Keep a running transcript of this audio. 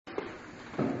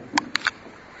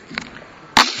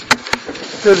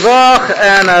Good Vach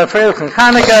and Freilich and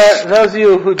Chanuka. Those of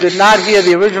you who did not hear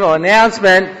the original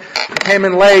announcement, came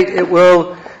in late, it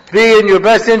will be in your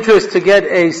best interest to get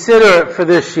a sitter for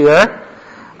this year.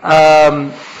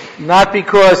 Not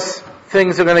because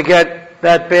things are going to get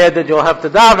that bad that you'll have to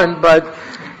daven, but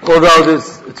although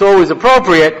it's always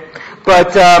appropriate,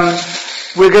 but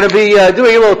we're going to be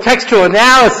doing a little textual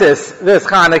analysis this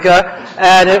Chanuka,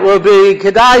 and it will be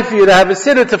kedai for you to have a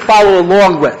sitter to follow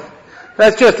along with.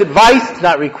 That's just advice, it's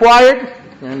not required,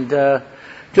 and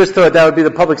just thought that would be the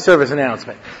public service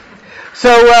announcement. So,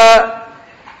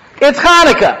 it's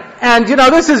Chanuka, and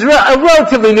this is a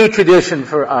relatively new tradition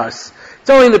for us. It's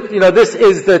only this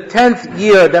is the 10th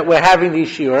year that we're having these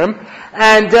shiurim,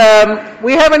 and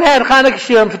we haven't had Chanukah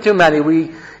shiurim for too many.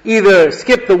 We either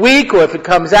skip the week, or if it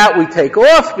comes out, we take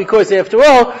off, because after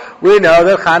all, we know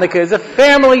that Chanukah is a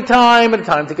family time, and a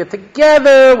time to get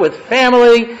together with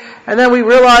family, and then we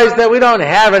realize that we don't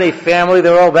have any family.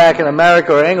 They're all back in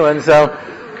America or England, so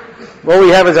all we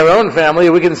have is our own family.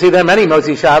 We can see them any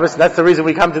Motzi Shabbos, and that's the reason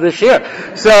we come to this year.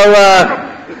 So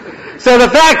the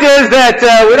fact is that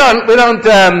we don't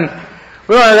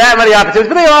have that many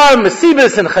opportunities, but they are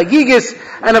Masibis and Chagigis,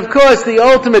 and of course the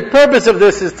ultimate purpose of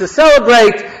this is to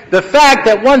celebrate the fact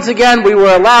that once again we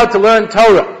were allowed to learn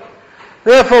Torah.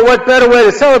 Therefore, what better way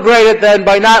to celebrate it than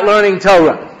by not learning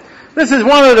Torah? This is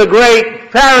one of the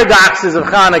great paradoxes of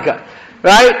Chanukah,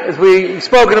 right? As we've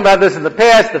spoken about this in the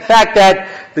past, the fact that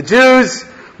the Jews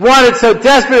wanted so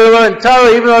desperately to learn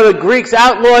Torah, even though the Greeks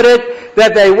outlawed it,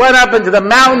 that they went up into the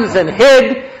mountains and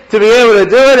hid to be able to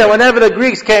do it, and whenever the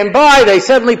Greeks came by, they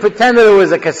suddenly pretended it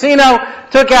was a casino,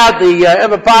 took out the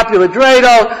ever-popular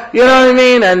dreidel, you know what I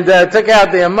mean, and took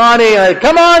out the Amani, and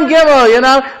come on, Gimel,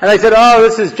 and they said, oh,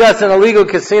 this is just an illegal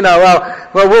casino.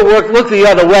 Well, we'll look the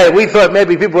other way. We thought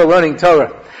maybe people were learning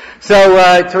Torah.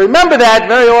 So, to remember that,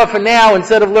 very often now,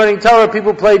 instead of learning Torah,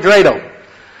 people play dreidel,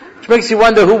 which makes you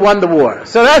wonder who won the war.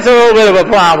 So that's a little bit of a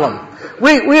problem.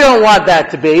 We don't want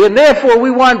that to be, and therefore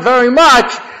we want very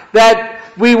much that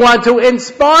we want to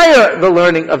inspire the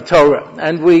learning of Torah,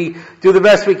 and we do the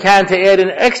best we can to add an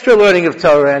extra learning of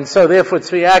Torah, and so therefore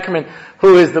Tzvi Ackerman,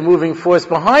 who is the moving force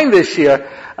behind this year,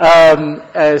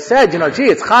 said,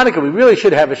 it's Chanukah, we really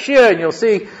should have a shir, and you'll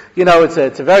see,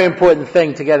 it's a very important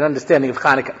thing to get an understanding of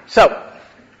Chanukah. So,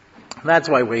 that's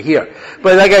why we're here.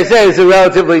 But like I said, it's a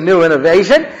relatively new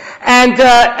innovation, and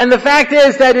the fact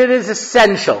is that it is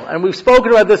essential, and we've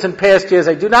spoken about this in past years.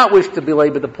 I do not wish to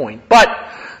belabor the point, but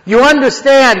you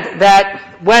understand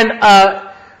that when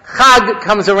a Chag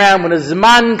comes around, when a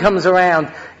Zman comes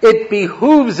around, it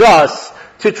behooves us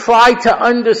to try to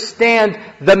understand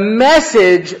the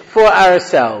message for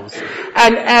ourselves.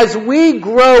 And as we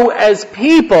grow as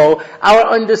people, our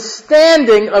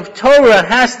understanding of Torah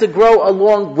has to grow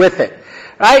along with it.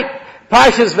 Right?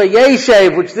 Parshas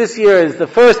Vayeshev, which this year is the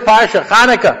first Parsha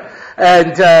Chanukah,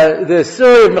 and the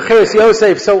story of Mechiras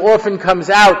Yosef so often comes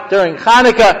out during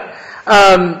Chanukah.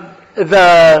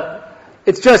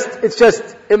 It's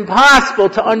just impossible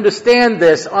to understand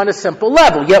this on a simple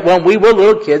level. Yet when we were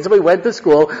little kids and we went to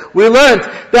school, we learned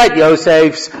that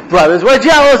Yosef's brothers were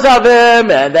jealous of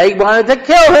him, and they wanted to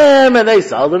kill him, and they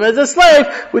sold him as a slave,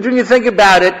 which when you think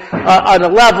about it, on a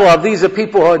level of these are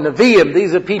people who are Nevi'im,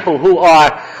 these are people who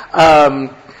are,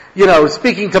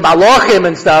 speaking to Malachim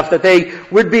and stuff, that they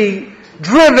would be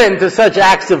driven to such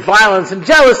acts of violence and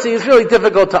jealousy is really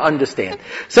difficult to understand.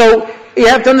 So you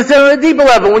have to understand on a deeper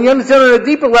level. When you understand on a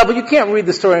deeper level, you can't read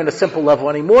the story on a simple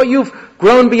level anymore. You've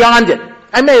grown beyond it.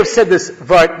 I may have said this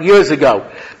years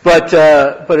ago, but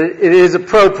it is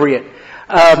appropriate.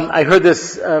 I heard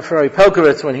this from Rabbi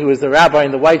Pelkovitz when he was the rabbi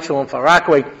in the White Shul in Far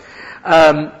Rockaway.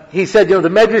 He said, the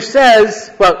Medrash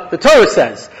says, the Torah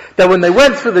says, that when they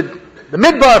went through the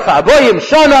Midbar, Fa'aboyim,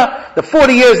 Shana, the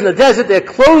 40 years in the desert, their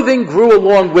clothing grew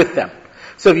along with them.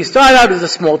 So if you start out as a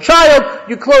small child,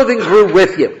 your clothing grew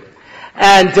with you.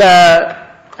 And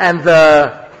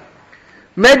the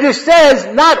Medrash says,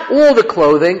 not all the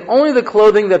clothing, only the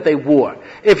clothing that they wore.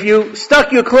 If you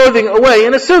stuck your clothing away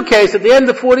in a suitcase at the end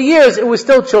of 40 years, it was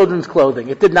still children's clothing.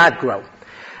 It did not grow.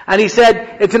 And he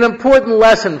said, it's an important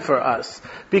lesson for us.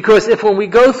 Because if when we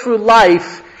go through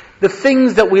life, the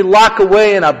things that we lock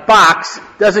away in a box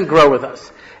doesn't grow with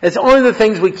us. It's only the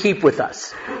things we keep with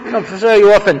us. Very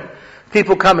often,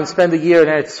 people come and spend a year in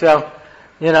Eretz Yisrael,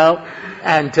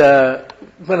 and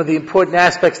one of the important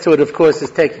aspects to it, of course,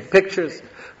 is taking pictures.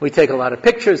 We take a lot of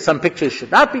pictures. Some pictures should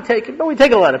not be taken, but we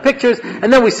take a lot of pictures,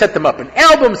 and then we set them up in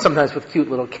albums, sometimes with cute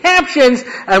little captions,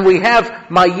 and we have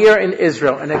My Year in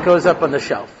Israel, and it goes up on the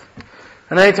shelf.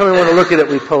 And anytime we want to look at it,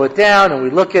 we pull it down, and we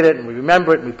look at it, and we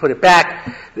remember it, and we put it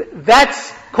back.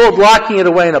 That's called locking it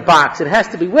away in a box. It has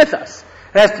to be with us.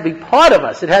 It has to be part of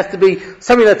us. It has to be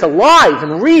something that's alive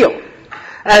and real.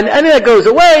 And anything that goes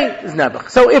away is nebuch.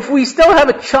 So if we still have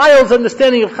a child's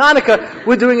understanding of Hanukkah,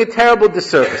 we're doing a terrible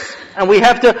disservice. And we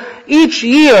have to, each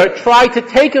year, try to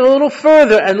take it a little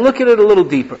further and look at it a little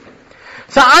deeper.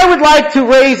 So I would like to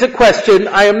raise a question.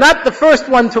 I am not the first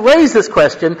one to raise this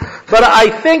question, but I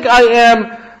think I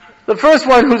am the first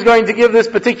one who's going to give this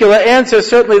particular answer,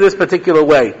 certainly this particular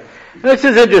way. And this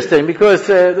is interesting, because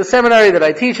the seminary that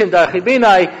I teach in Dachibina,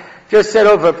 I just said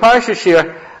over a Parsha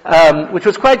Shir, which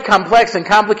was quite complex and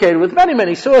complicated with many,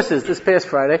 many sources this past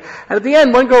Friday. And at the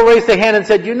end, one girl raised her hand and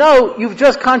said, you've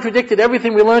just contradicted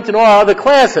everything we learned in all our other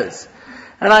classes.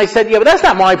 And I said, yeah, but that's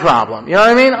not my problem. You know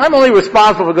what I mean? I'm only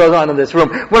responsible for what goes on in this room.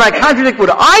 When I contradict what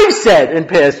I've said in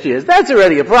past years, that's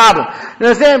already a problem. You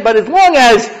understand? But as long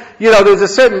as, there's a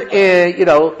certain,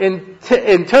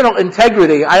 internal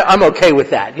integrity, I'm okay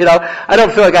with that. I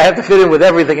don't feel like I have to fit in with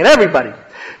everything and everybody.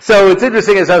 So it's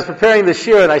interesting, as I was preparing this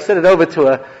year and I sent it over to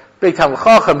a big Talmud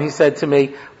Chacham, he said to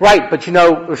me, right, but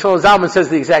Rosh Zalman says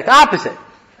the exact opposite.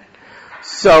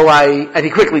 So and he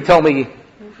quickly told me,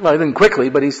 well, he didn't quickly,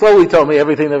 but he slowly told me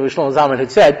everything that Rosh Zalman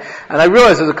had said, and I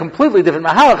realized it was a completely different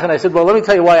mahalach, and I said, well, let me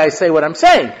tell you why I say what I'm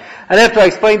saying. And after I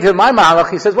explained to him my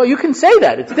mahalach, he says, well, you can say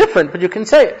that. It's different, but you can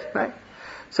say it, right?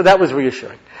 So that was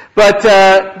reassuring. But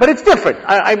it's different.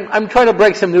 I'm trying to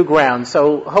break some new ground,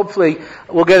 so hopefully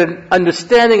we'll get an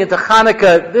understanding into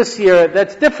Hanukkah this year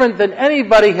that's different than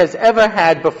anybody has ever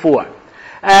had before.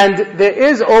 And there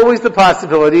is always the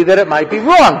possibility that it might be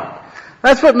wrong.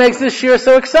 That's what makes this year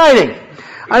so exciting.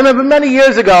 I remember many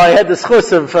years ago I had the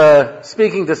schus of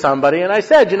speaking to somebody, and I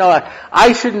said,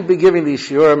 I shouldn't be giving these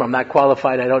shiurim. I'm not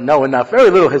qualified. I don't know enough. Very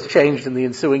little has changed in the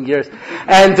ensuing years,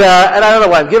 and I don't know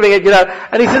why I'm giving it.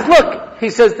 And he says,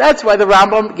 look, that's why the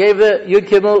Rambam gave the Yud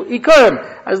Gimel Ikurim.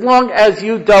 As long as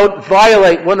you don't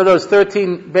violate one of those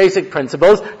 13 basic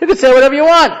principles, you can say whatever you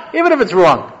want, even if it's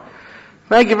wrong.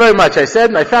 Thank you very much, I said,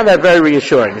 and I found that very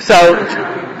reassuring. So.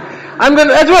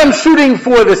 That's what I'm shooting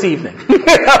for this evening.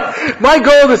 My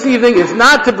goal this evening is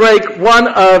not to break one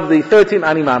of the 13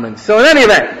 animamins. So in any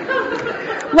event,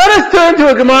 let us turn to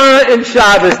a Gemara in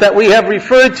Shabbos that we have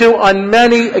referred to on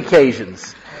many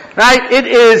occasions. Right? It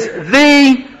is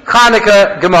the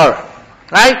Chanuka Gemara.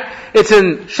 Right? It's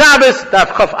in Shabbos,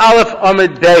 Daf Chaf Aleph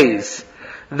Amud Beis.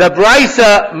 The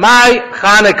Brisa, My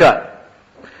Chanuka.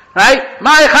 Right?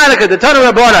 My Chanuka, the Tanu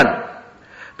Rabbanan.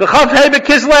 The Chaf Hebe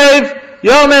Kislev,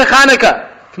 Yom Chanukah,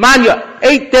 Tmanya,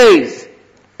 8 days.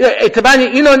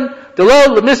 Tmanya inun,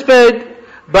 delo lemisped,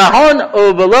 bahon,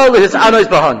 or below his anois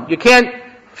bahon. You can't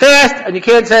fast, and you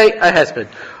can't say a hesped.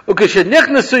 Ukeshe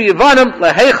nichnasu Yevanim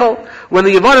lehechel, when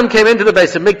the Yevanim came into the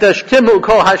base of Mikdash, timu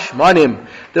kol hashmanim.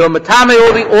 They were matame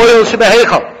all the oil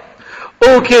shebehechel.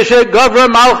 Ukeshe gavra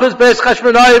malchus beis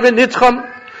chashmonayev v'nitzchom,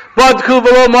 badku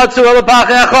v'lo matzu elapach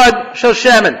echad shel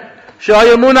shemen,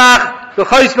 she'ayamunach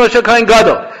v'chois moshe kain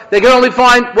gadol. They could only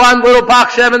find one little Pach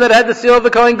Shemen that had the seal of the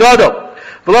Kohen Gadol.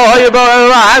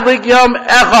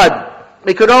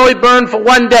 It could only burn for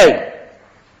 1 day.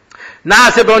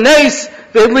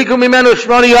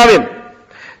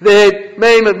 They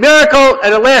made a miracle,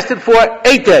 and it lasted for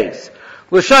 8 days.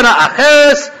 L'shana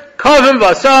acheres, kovim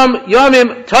v'asam,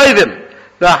 yomim toivim,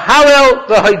 the Hallel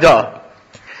v'Haidah.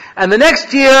 And the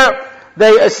next year,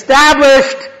 they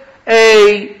established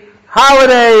a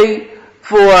holiday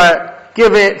for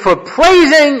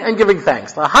praising and giving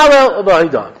thanks. The Hallel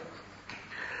v'Haidah.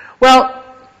 Well,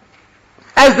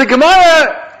 as the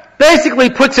Gemara basically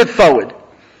puts it forward,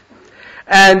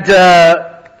 and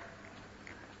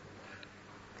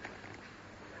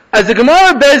as the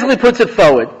Gemara basically puts it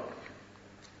forward,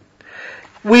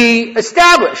 we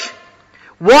establish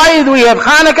why do we have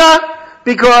Hanukkah?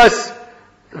 Because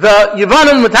the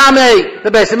Yevanim Matame,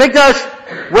 the Beis HaMikdash,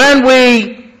 when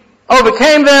we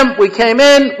overcame them, we came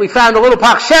in, we found a little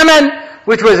Pach Shemen,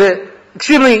 which was an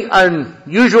extremely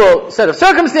unusual set of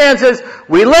circumstances.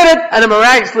 We lit it, and it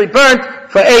miraculously burnt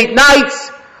for 8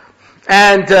 nights,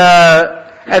 and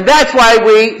that's why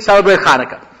we celebrate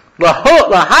Hanukkah.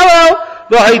 L'Hallel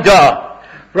v'Haidah.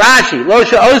 Rashi, Lo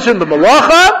she'osun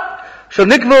b'malacha,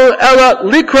 she'nikvu ela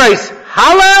likreis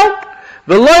Hallel,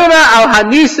 v'loyna al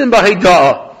hanisim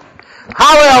b'Haidah.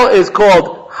 Hallel is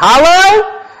called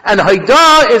Hallel, and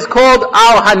Haidah is called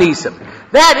Al Hanisim.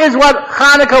 That is what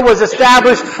Hanukkah was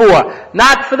established for.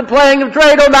 Not for the playing of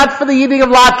dreidel, not for the eating of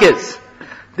latkes.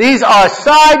 These are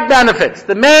side benefits.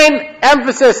 The main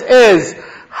emphasis is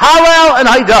Hallel and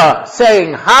Haidah,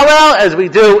 saying Hallel as we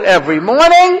do every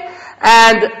morning,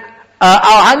 and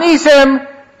Al Hanisim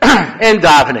in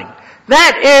davening.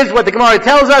 That is what the Gemara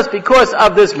tells us because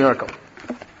of this miracle.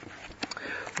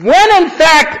 When in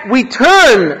fact we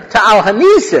turn to Al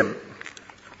Hanisim,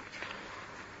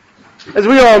 as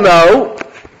we all know,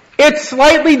 it's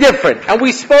slightly different. And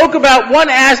we spoke about one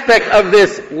aspect of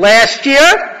this last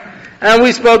year, and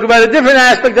we spoke about a different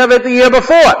aspect of it the year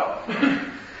before.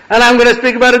 And I'm going to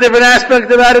speak about a different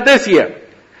aspect about it this year.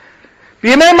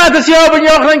 In the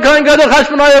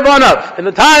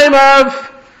time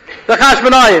of the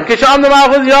Chashmonaim,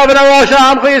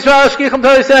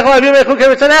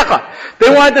 they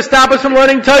wanted to stop us from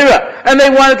learning Torah, and they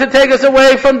wanted to take us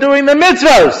away from doing the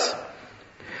mitzvos.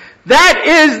 That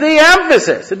is the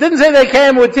emphasis. It didn't say they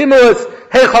came with Timus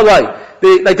Hechalai,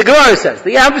 like the Gemara says.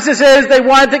 The emphasis is they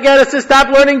wanted to get us to stop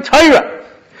learning Torah.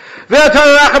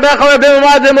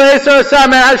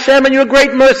 Hashem, in your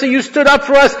great mercy, you stood up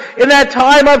for us in that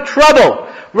time of trouble.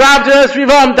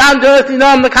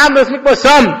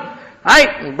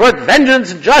 Right? You brought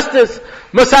vengeance and justice.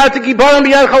 And all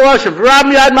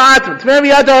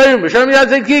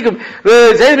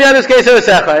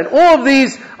of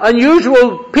these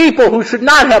unusual people who should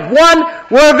not have won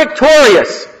were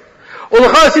victorious. And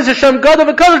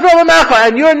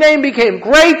your name became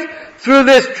great through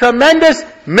this tremendous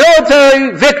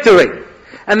military victory.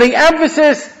 And the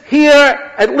emphasis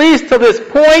here, at least to this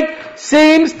point,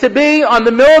 seems to be on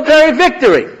the military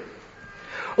victory.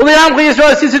 And we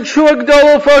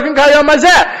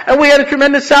had a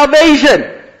tremendous salvation,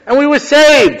 and we were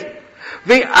saved.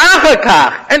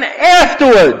 And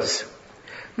afterwards,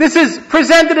 this is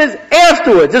presented as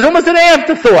afterwards. There's almost an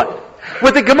afterthought.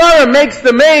 What the Gemara makes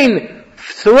the main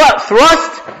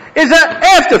thrust is an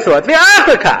afterthought.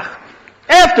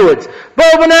 Afterwards, we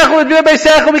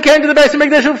came to the base of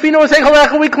Mikdash,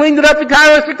 we cleaned it up, we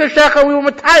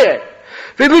were tired.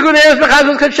 We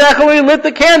lit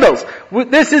the candles.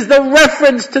 This is the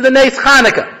reference to the Nes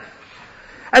Chanuka.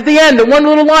 At the end, in one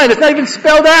little line, it's not even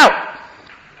spelled out.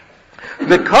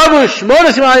 The kavush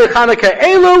shmonos Chanuka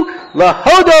elu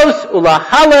lahodos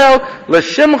ulahalel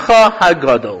l'shimcha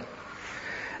hagadol.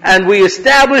 And we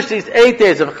established these 8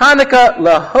 days of Hanukkah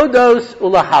lahodos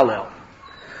ulahalel.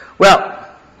 Well,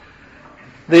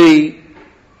 the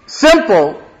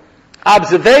simple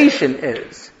observation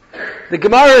is, the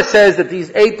Gemara says that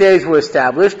these 8 days were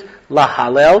established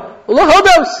lahalel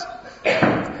ulahodos.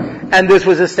 And this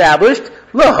was established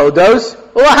lahodos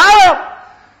ulahalel.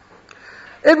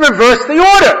 It reversed the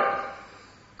order.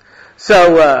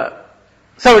 So,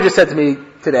 someone just said to me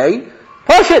today,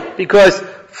 push it, because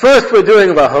first we're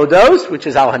doing lahodos, which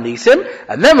is al hanisim,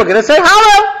 and then we're going to say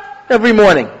halel every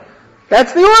morning.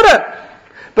 That's the order.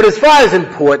 But as far as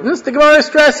importance, the Gemara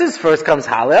stresses, first comes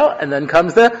halel, and then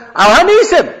comes the al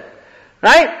hanisim.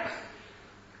 Right?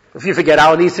 If you forget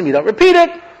al hanisim, you don't repeat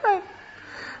it. Right?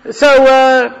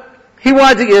 So, he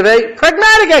wanted to give a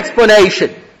pragmatic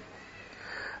explanation.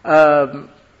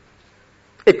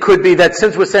 It could be that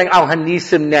since we're saying al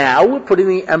hanisim now, we're putting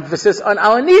the emphasis on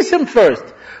al hanisim first,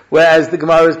 whereas the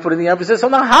Gemara is putting the emphasis on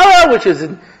the halal, which is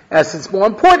in essence more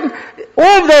important.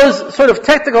 All of those sort of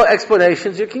technical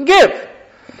explanations you can give.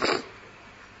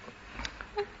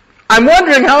 I'm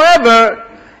wondering, however,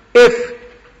 if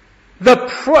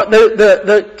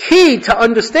the key to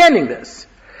understanding this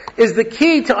is the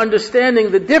key to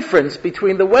understanding the difference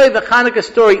between the way the Hanukkah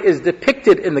story is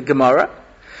depicted in the Gemara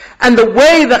and the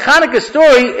way the Hanukkah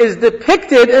story is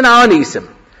depicted in Al Hanisim.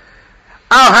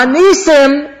 Al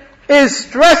Hanisim is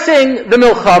stressing the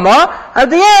milchama. At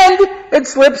the end, it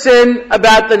slips in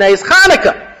about the Nes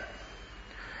Chanuka.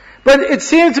 But it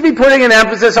seems to be putting an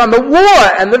emphasis on the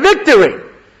war and the victory.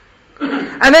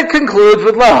 And it concludes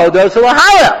with lahodos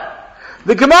ulahalel.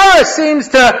 The Gemara seems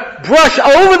to brush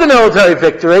over the military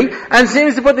victory and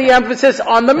seems to put the emphasis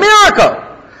on the miracle.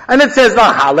 And it says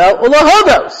lahalel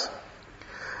ulahodos.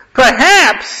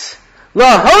 Perhaps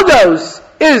lahodos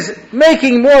is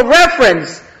making more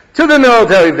reference to the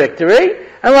military victory,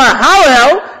 and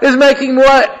lahalel is making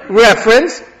more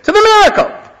reference to the miracle.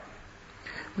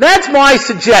 That's my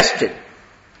suggestion.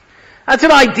 That's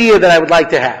an idea that I would like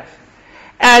to have.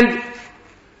 And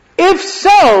if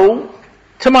so,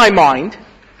 to my mind,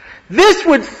 this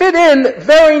would fit in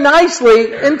very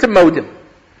nicely into Modim.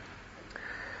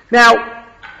 Now,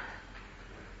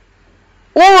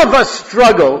 all of us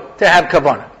struggle to have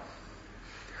kavanah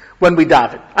when we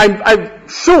daven. I'm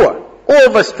sure all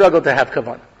of us struggle to have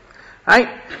kavanah. Right?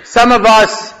 Some of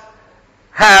us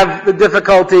have the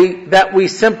difficulty that we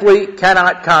simply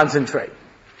cannot concentrate.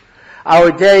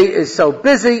 Our day is so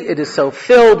busy, it is so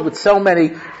filled with so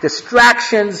many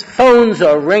distractions, phones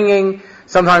are ringing,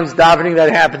 sometimes davening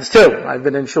that happens too. I've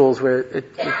been in shuls where the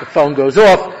phone goes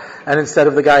off, and instead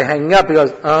of the guy hanging up, he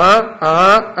goes, kadosh,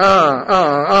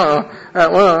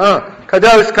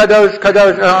 kadosh,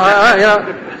 kadosh, you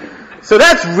know. So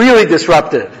that's really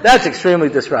disruptive. That's extremely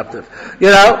disruptive.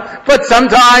 But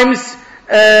sometimes,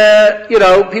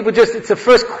 people it's the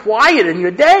first quiet in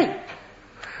your day.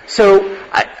 So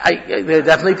there are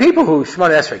definitely people who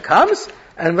Shemona Esrei comes,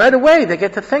 and right away they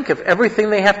get to think of everything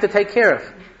they have to take care of.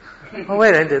 Oh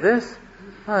wait, I did this.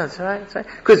 Oh, that's right.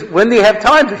 Because when do you have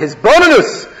time for his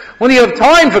bonus? When do you have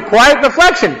time for quiet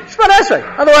reflection? Shemona Esrei.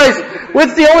 Otherwise,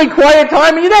 what's the only quiet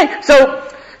time in your day? So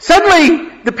suddenly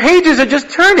the pages are just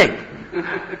turning.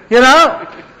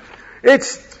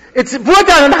 It's brought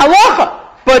down in halacha,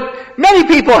 but many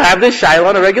people have this shaila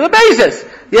on a regular basis.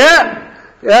 Yeah.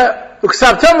 Did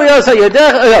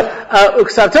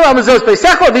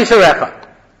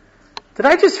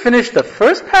I just finish the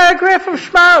first paragraph of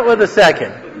Shema or the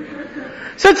second?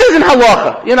 So it says in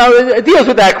halacha, it deals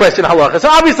with that question, halacha. So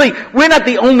obviously, we're not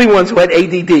the only ones who had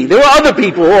ADD. There were other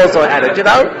people who also had it,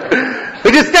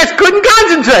 They just couldn't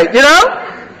concentrate,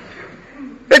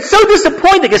 It's so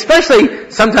disappointing, especially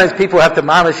sometimes people have to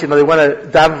mamish, they want to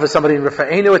daven for somebody in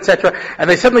Rafa'enu, etc., and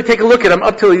they suddenly take a look at them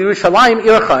up to Yerushalayim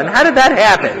Ircha, and how did that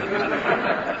happen?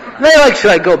 And they're like,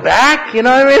 should I go back? You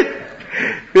know what I mean?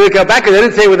 We go back, because I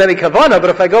didn't say it with any kavanah, but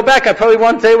if I go back, I probably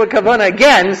won't say it with kavanah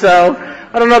again, so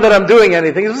I don't know that I'm doing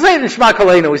anything. We say it in Shema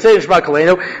Koleinu,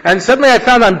 and suddenly I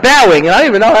found I'm bowing, and I don't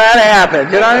even know how that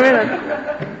happened, you know what I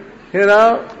mean?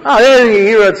 Oh, there's a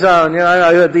hero song,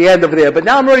 at the end of there. But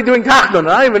now I'm already doing Tachnun, and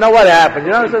I don't even know what happened,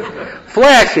 It's just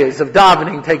flashes of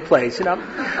davening take place, So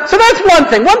that's one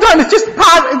thing. One time it's just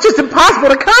impossible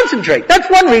to concentrate. That's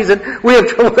one reason we have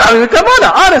trouble davening with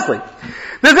Kavanah, honestly.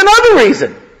 There's another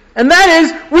reason, and that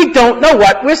is we don't know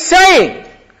what we're saying.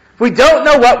 We don't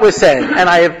know what we're saying, and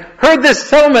I have heard this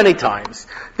so many times.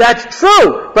 That's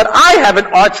true, but I have an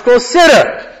ArtScroll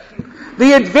sitter.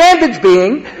 The advantage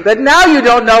being that now you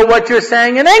don't know what you're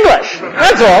saying in English.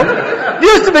 That's all.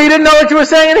 Used to be you didn't know what you were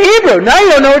saying in Hebrew. Now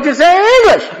you don't know what you're saying in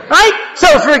English. Right?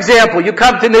 So, for example, you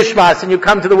come to Nishmas and you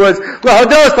come to the words, which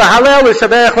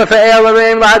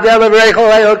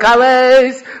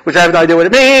I have no idea what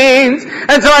it means.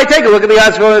 And so I take a look at the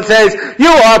article and it says, you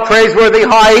are praiseworthy,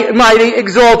 high, mighty,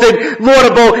 exalted,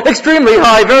 laudable, extremely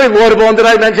high, very laudable, and did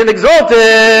I mention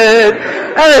exalted?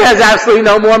 And it has absolutely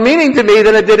no more meaning to me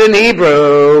than it did in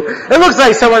Hebrew. It looks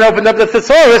like someone opened up the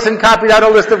thesaurus and copied out a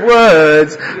list of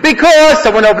words. Because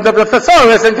someone opened up the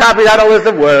thesaurus and copied out a list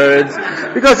of words.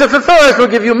 Because the thesaurus will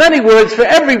give you many words for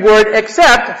every word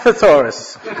except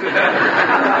thesaurus.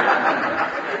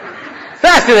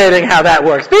 Fascinating how that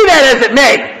works. Be that as it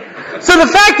may. So the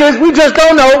fact is, we just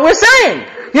don't know what we're saying.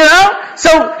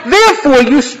 So therefore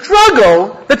you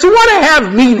struggle that you want to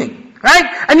have meaning. Right?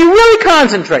 And you really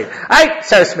concentrate. Right?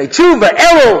 Sarsme, Tshuva,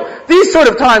 Elul, these sort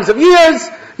of times of years,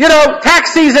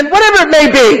 tax season, whatever it may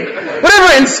be.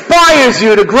 Whatever inspires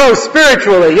you to grow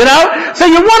spiritually, So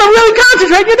you want to really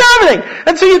concentrate your davening.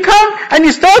 And so you come and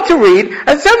you start to read,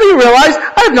 and suddenly you realize,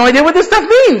 I have no idea what this stuff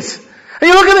means. And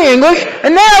you look at the English,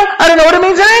 and now I don't know what it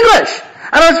means in English.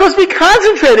 And I'm supposed to be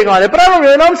concentrating on it, but I don't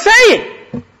really know what I'm saying.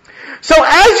 So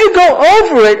as you go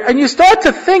over it, and you start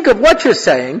to think of what you're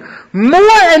saying,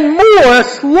 more and more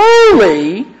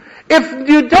slowly, if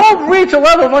you don't reach a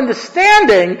level of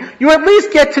understanding, you at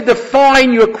least get to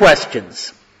define your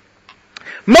questions.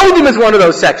 Modim is one of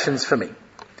those sections for me.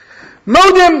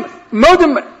 Modim,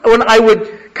 when I would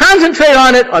concentrate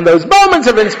on it, on those moments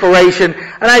of inspiration,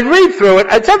 and I'd read through it,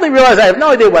 I'd suddenly realize I have no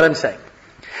idea what I'm saying.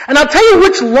 And I'll tell you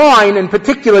which line in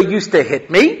particular used to hit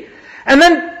me, and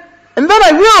then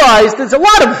I realized there's a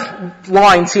lot of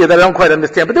lines here that I don't quite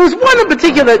understand, but there was one in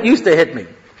particular that used to hit me.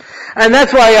 And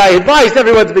that's why I advised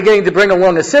everyone at the beginning to bring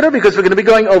along a sitter, because we're going to be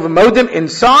going over Modim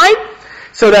inside,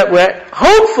 so that we're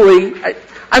hopefully,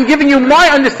 I'm giving you my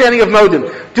understanding of Modim.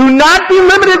 Do not be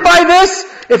limited by this.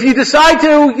 If you decide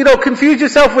to, confuse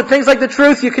yourself with things like the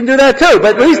truth, you can do that too.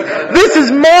 But at least this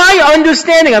is my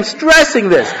understanding. I'm stressing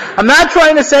this. I'm not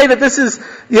trying to say that this is,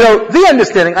 the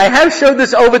understanding. I have showed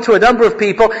this over to a number of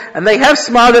people, and they have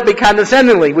smiled at me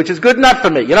condescendingly, which is good enough for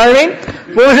me. You know what I mean?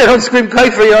 Well, they don't scream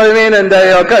kaifer, you know what I mean, and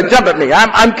jump at me.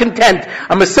 I'm content.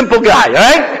 I'm a simple guy,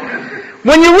 alright?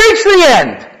 When you reach the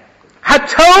end,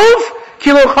 Hatov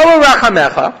kilo cholo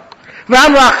rachamecha,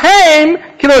 v'amrachem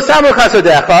kilo samu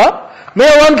chasodecha,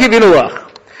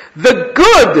 the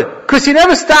good, because he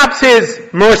never stops his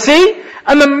mercy,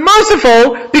 and the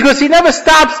merciful, because he never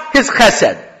stops his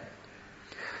chesed.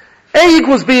 A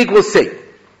equals B equals C.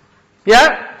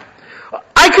 Yeah?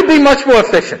 I could be much more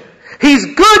efficient. He's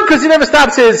good because he never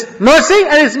stops his mercy,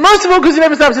 and he's merciful because he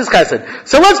never stops his chesed.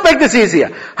 So let's make this easier.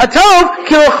 Hatov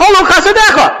kilo cholo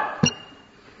chasadecha.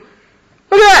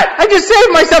 Look at that. I just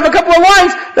saved myself a couple of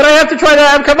lines that I have to try to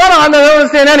have kavanah on that I don't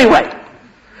understand anyway.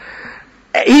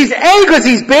 He's A because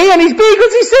he's B, and he's B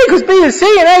because he's C, because B is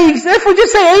C, and A, therefore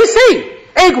just say A is C.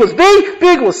 A equals B,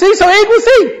 B equals C, so A equals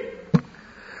C.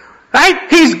 Right?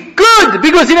 He's good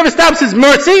because he never stops his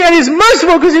mercy, and he's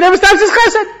merciful because he never stops his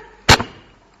chesed.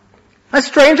 That's a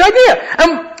strange idea.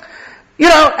 And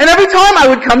every time I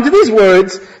would come to these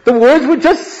words, the words would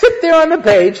just sit there on the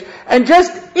page and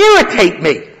just irritate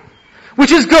me,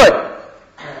 which is good.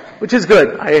 Which is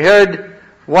good. I heard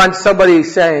once somebody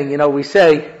saying, we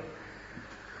say,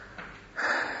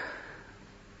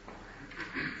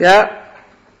 when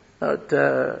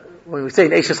we say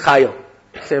in Eishes Chayil,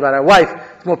 we say about our wife,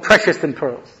 it's more precious than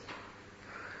pearls.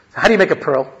 So how do you make a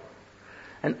pearl?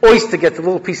 An oyster gets a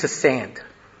little piece of sand,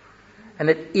 and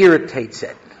it irritates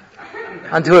it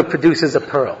until it produces a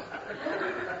pearl.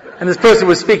 And this person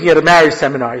was speaking at a marriage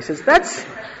seminar. He says, that's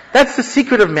the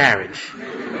secret of marriage.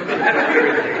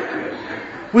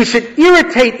 We should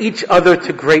irritate each other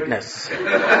to greatness.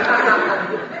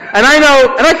 And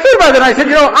I thought about it, and I said,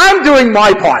 I'm doing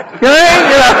my part.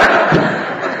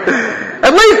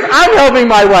 At least I'm helping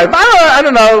my wife. I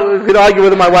don't know, you could argue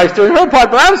whether my wife's doing her part,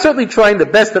 but I'm certainly trying the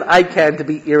best that I can to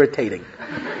be irritating.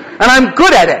 And I'm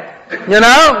good at it, You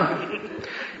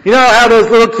know how those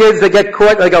little kids, they get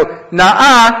caught, they go,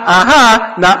 nah-ah,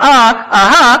 aha, nah-ah,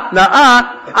 aha,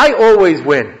 nah-ah. I always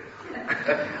win.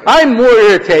 I'm more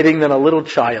irritating than a little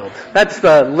child. That's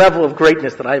the level of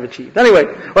greatness that I've achieved. Anyway,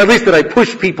 or at least that I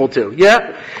push people to.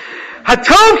 Yeah?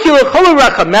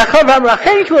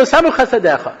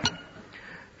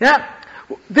 Yeah?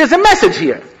 There's a message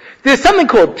here. There's something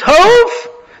called Tov,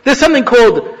 there's something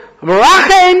called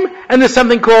Merachem, and there's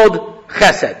something called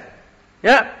Chesed.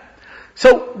 Yeah?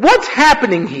 So, what's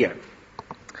happening here?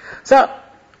 So,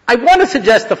 I want to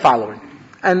suggest the following.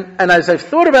 And as I've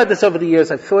thought about this over the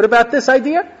years, I've thought about this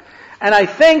idea, and I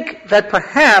think that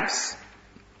perhaps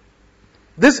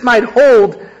this might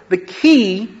hold the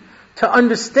key to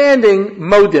understanding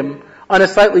Modim on a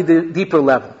slightly deeper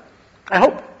level. I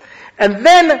hope. And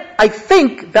then I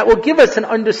think that will give us an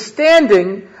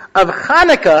understanding of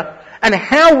Chanuka and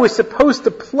how we're supposed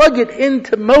to plug it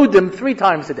into Modim 3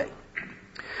 times a day.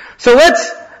 So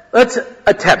let's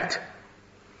attempt.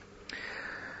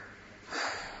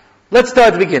 Let's start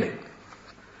at the beginning.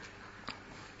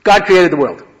 God created the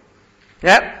world.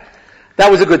 Yeah? That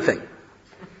was a good thing.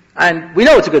 And we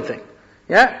know it's a good thing.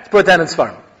 Yeah? It's brought down in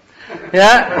Sfarim.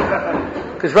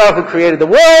 Yeah? Because Baruch Hu created the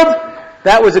world.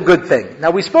 That was a good thing.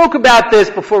 Now we spoke about this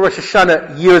before Rosh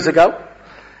Hashanah years ago.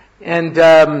 And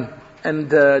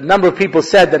a number of people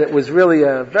said that it was really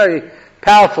a very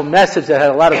powerful message that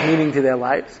had a lot of meaning to their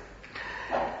lives.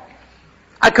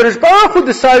 HaKadosh Baruch Hu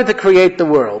decided to create the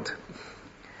world.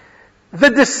 The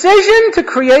decision to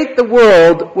create the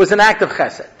world was an act of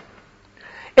chesed.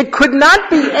 It could not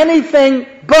be anything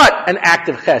but an act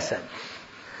of chesed.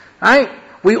 Right?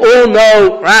 We all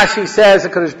know, Rashi says,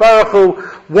 HaKadosh Baruch Hu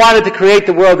wanted to create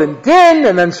the world in din,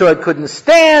 and then saw it couldn't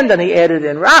stand, and he added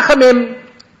in rachamim.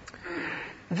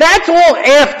 That's all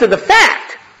after the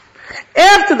fact.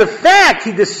 After the fact,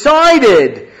 he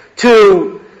decided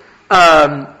to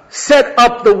set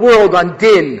up the world on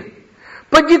din.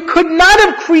 But you could not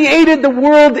have created the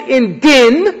world in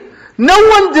din. No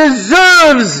one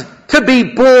deserves to be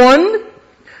born.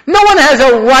 No one has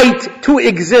a right to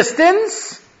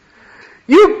existence.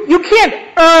 You can't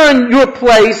earn your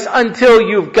place until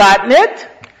you've gotten it.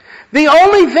 The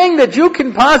only thing that you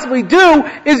can possibly do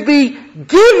is be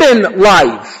given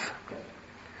life.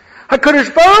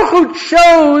 HaKadosh Baruch Hu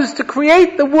chose to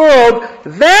create the world.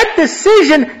 That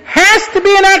decision has to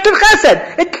be an act of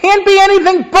chesed. It can't be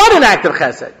anything but an act of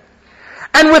chesed.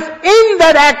 And within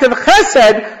that act of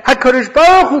chesed, HaKadosh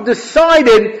Baruch Hu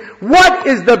decided what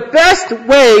is the best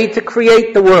way to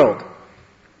create the world.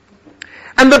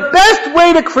 And the best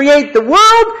way to create the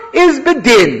world is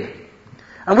bedin.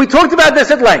 And we talked about this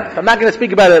at length. I'm not going to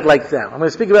speak about it at length now. I'm going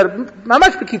to speak about it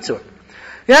mamash b'kitzur.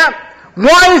 Yeah?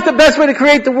 Why is the best way to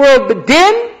create the world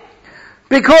bedin?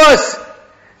 Because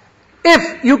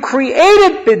if you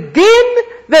created bedin,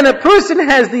 then a person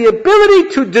has the ability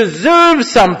to deserve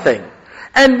something.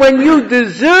 And when you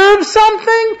deserve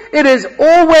something, it is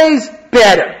always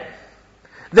better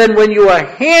than when you are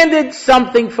handed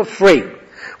something for free.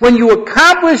 When you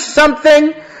accomplish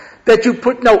something that you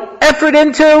put no effort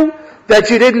into, that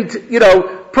you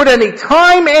didn't, put any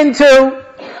time into.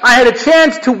 I had a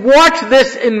chance to watch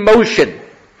this in motion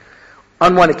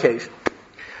on one occasion.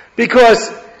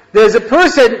 Because there's a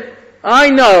person I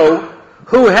know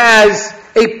who has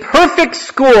a perfect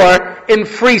score in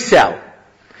free cell.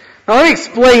 Now let me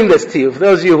explain this to you, for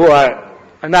those of you who are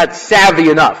not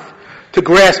savvy enough to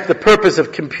grasp the purpose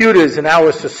of computers in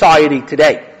our society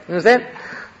today. You understand?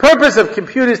 Purpose of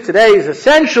computers today is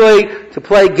essentially to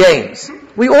play games.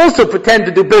 We also pretend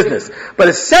to do business, but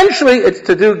essentially it's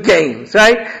to do games,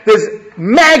 right? There's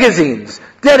magazines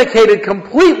dedicated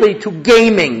completely to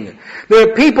gaming. There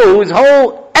are people whose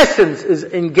whole essence is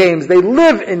in games. They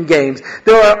live in games.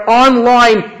 There are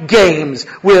online games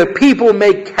where people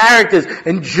make characters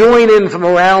and join in from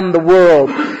around the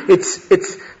world.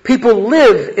 It's people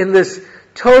live in this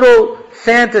total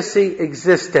fantasy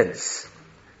existence.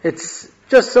 It's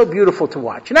just so beautiful to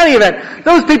watch. In any event,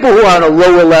 those people who are on a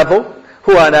lower level,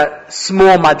 who are on a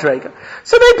small madrega,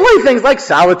 so they play things like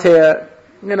solitaire,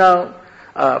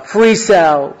 free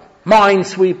cell,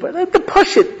 minesweeper, the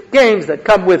push it games that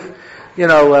come with,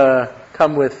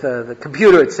 the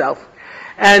computer itself.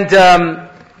 And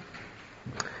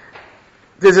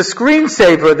there's a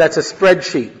screensaver that's a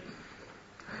spreadsheet.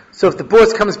 So if the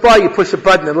boss comes by, you push a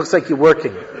button, it looks like you're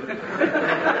working.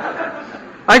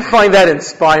 I find that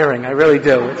inspiring, I really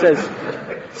do. It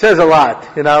says a lot,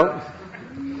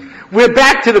 We're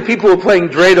back to the people who are playing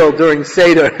dreidel during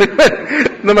Seder.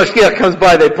 The Mashgiach comes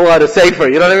by, they pull out a sefer,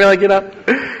 you know what I mean?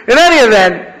 In any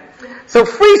event, so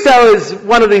free cell is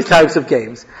one of these types of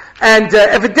games. And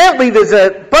evidently there's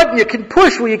a button you can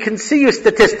push where you can see your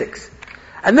statistics.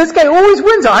 And this guy always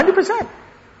wins 100%.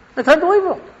 That's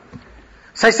unbelievable.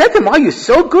 So I said to him, "Are you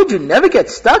so good you never get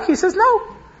stuck?" He says, "No."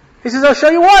 He says, "I'll show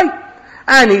you why."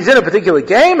 And he's in a particular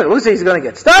game, and it looks like he's going to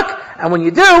get stuck. And when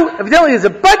you do, evidently there's a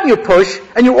button you push,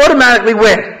 and you automatically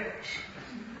win.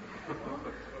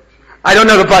 I don't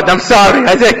know the button, I'm sorry.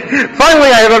 I say,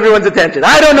 finally I have everyone's attention.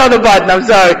 I don't know the button, I'm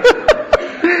sorry.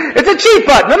 It's a cheat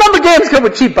button. The number games come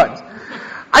with cheat buttons.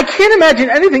 I can't imagine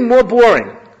anything more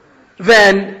boring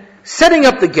than setting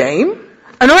up the game,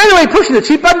 and right away pushing the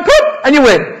cheat button, poof, and you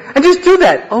win. And just do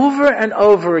that over and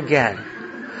over again.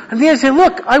 And then I say,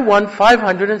 look, I won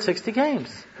 560 games.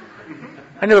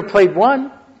 I never played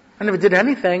one. I never did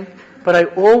anything. But I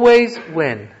always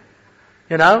win.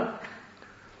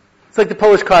 It's like the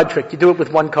Polish card trick. You do it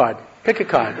with one card. Pick a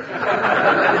card.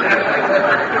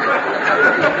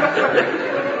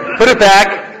 Put it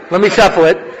back. Let me shuffle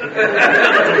it.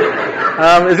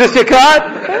 Is this your card?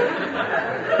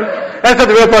 That's not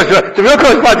the real Polish trick. The real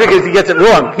Polish card trick is he gets it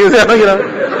wrong.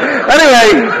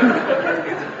 Anyway.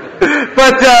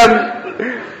 But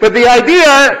the idea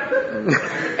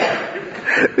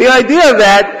of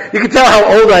that, you can tell how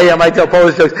old I am. I tell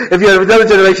Polish jokes. If you're another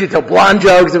generation, you tell blonde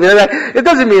jokes. It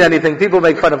doesn't mean anything. People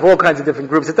make fun of all kinds of different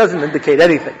groups. It doesn't indicate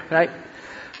anything, right?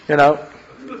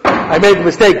 I made a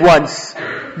mistake once,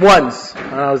 when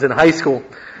I was in high school.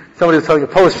 Somebody was telling a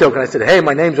Polish joke, and I said, "Hey,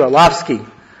 my name's Orlovsky."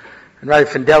 And Rabbi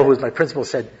Findel, who was my principal,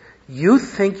 said, "You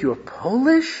think you're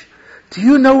Polish? Do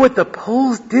you know what the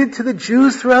Poles did to the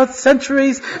Jews throughout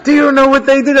centuries? Do you know what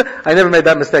they did?" I never made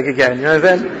that mistake again. You know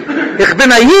what I'm saying? Ich bin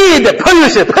Ayid,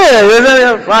 Polish,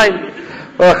 fine.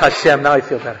 Oh Hashem, now I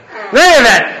feel better.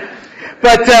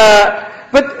 But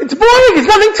it's boring. There's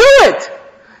nothing to it.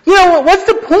 What's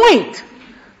the point?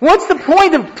 What's the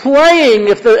point of playing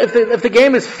if the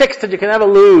game is fixed and you can never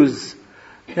lose?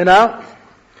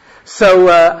 So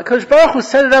HaKadosh Baruch Hu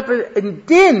set it up in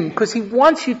din because He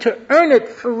wants you to earn it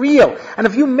for real. And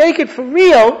if you make it for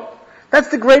real, that's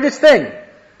the greatest thing.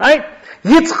 Right?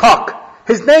 Yitzchak.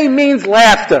 His name means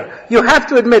laughter. You have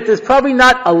to admit there's probably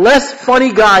not a less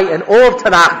funny guy in all of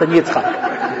Tanakh than Yitzchak.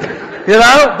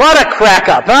 What a crack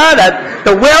up, huh?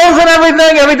 The wells and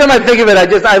everything, every time I think of it,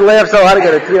 I laugh so hard I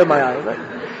get a tear in my eye.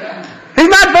 He's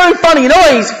not very funny.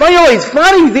 He's funny. He's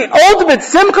funny. He's the ultimate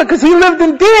simcha because he lived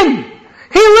in din.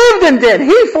 He lived in din.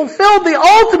 He fulfilled the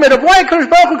ultimate of why HaKadosh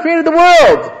Baruch Hu created the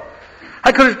world.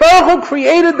 HaKadosh Baruch Hu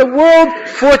created the world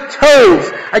for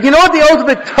tov. And you know what the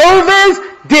ultimate tov is?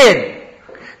 Din.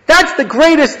 That's the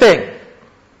greatest thing.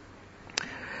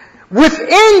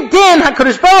 Within din,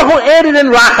 HaKadosh Baruch Hu added in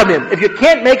rachamim. If you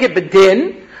can't make it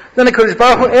b'din, then HaKadosh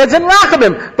Baruch Hu adds in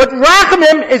rachamim. But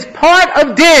rachamim is part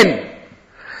of din.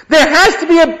 There has to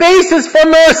be a basis for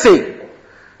mercy.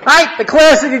 Right? The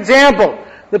classic example.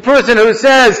 The person who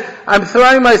says, "I'm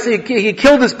throwing he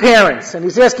killed his parents, and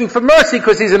he's asking for mercy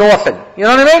because he's an orphan." You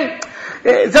know what I mean?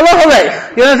 It's a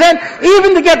lohalech. You know what I'm saying?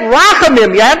 Even to get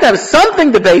rachamim, you have to have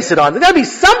something to base it on. There's got to be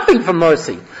something for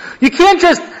mercy. You can't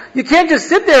just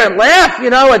sit there and laugh,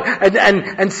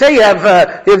 and say you have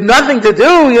nothing to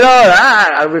do.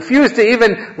 I refuse to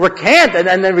even recant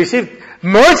and then receive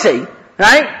mercy,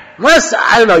 right? Unless,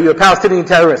 I don't know, you're a Palestinian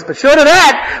terrorist. But short of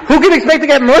that, who can expect to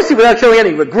get mercy without showing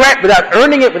any regret, without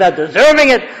earning it, without deserving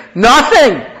it?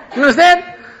 Nothing. You understand?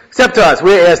 Except to us.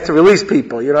 We're asked to release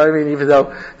people, you know what I mean? Even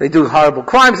though they do horrible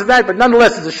crimes and that, but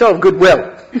nonetheless it's a show of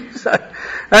goodwill. So,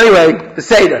 anyway, the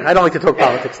Seder. I don't like to talk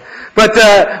politics. But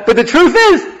the truth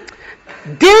is,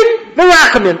 Din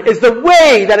v'rachamim is the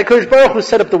way that HaKadosh Baruch Hu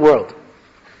set up the world.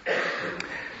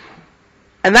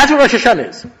 And that's what Rosh Hashanah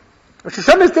is. Rosh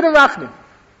Hashanah is din and rachamim.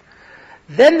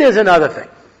 Then there's another thing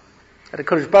that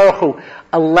HaKadosh Baruch Hu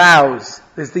allows.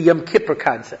 There's the Yom Kippur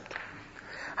concept.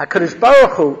 HaKadosh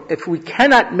Baruch Hu, if we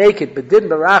cannot make it, b'din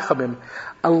b'rachamim,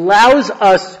 allows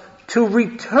us to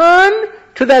return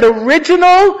to that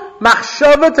original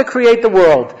machshava to create the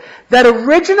world. That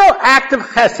original act of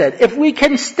chesed, if we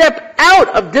can step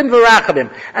out of din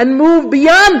v'rachamim and move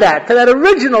beyond that to that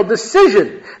original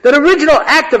decision, that original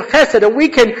act of chesed, and we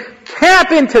can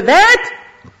tap into that,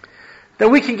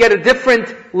 then we can get a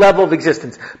different level of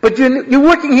existence. But you're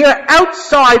working here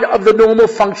outside of the normal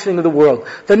functioning of the world.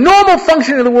 The normal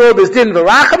functioning of the world is din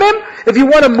v'rachamim. If you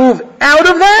want to move out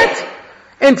of that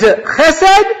into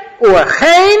chesed, or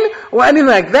chen, or anything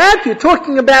like that, you're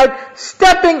talking about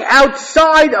stepping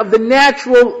outside of the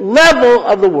natural level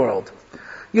of the world.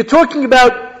 You're talking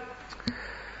about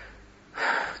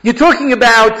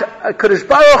Kadosh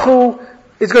Baruch Hu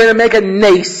is going to make a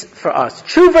nace for us.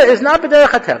 Tshuva is not b'derech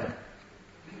hateva.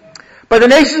 By the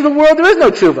nations of the world, there is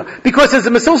no tshuva. Because as the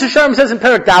Mesil Shalom says in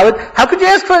Perek Dalet, how could you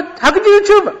do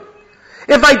tshuva?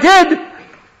 If I did,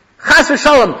 chas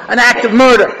v'shalom, an act of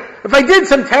murder, if I did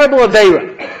some terrible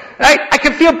aveira, right? I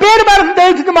can feel bad about it from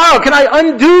today to tomorrow. Can I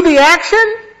undo the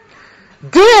action?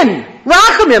 Din,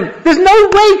 rachamim. There's no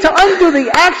way to undo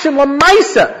the action,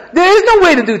 lamaisa. There is no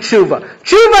way to do tshuva.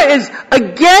 Tshuva is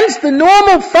against the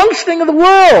normal functioning of the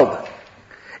world.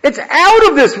 It's out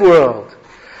of this world.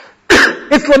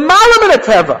 It's l'malam and a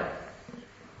teva.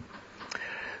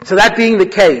 So that being the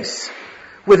case,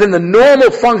 within the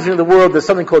normal function of the world, there's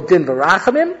something called din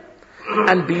v'rachamim,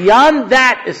 and beyond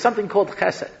that is something called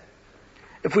chesed.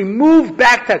 If we move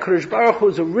back to HaKadosh Baruch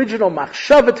Hu's original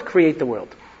machshava to create the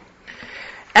world.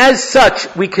 As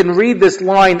such, we can read this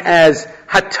line as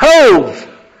Hatov.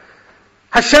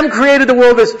 Hashem created the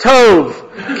world as Tov.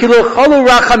 Kilochalu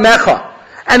rachamecha.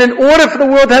 And in order for the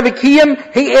world to have a kiyum,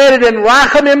 He added in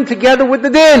rachamim together with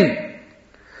the din.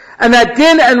 And that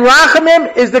din and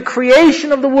rachamim is the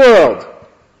creation of the world.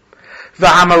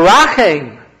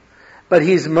 V'hamarachem. But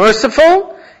He's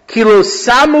merciful. Kilo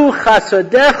samu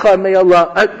chasadecha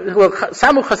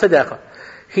samu chasadecha.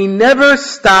 He never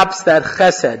stops that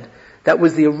chesed that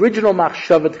was the original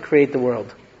machshava to create the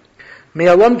world. May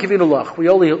Olam kivinu lach. We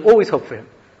always hope for Him.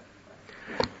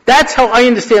 That's how I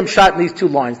understand pshat in these two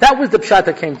lines. That was the pshat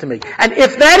that came to me. And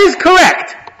if that is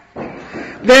correct,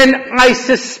 then I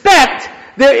suspect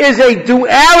there is a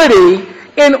duality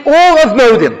in all of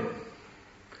Modim,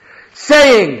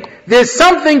 saying there's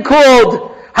something called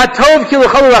Hatov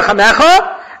kilochalu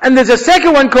rachamecha, and there's a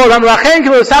second one called Hamrachen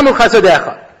kilo samu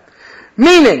chasadecha.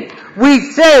 Meaning,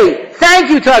 we say thank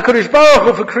you to HaKadosh Baruch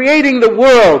Hu for creating the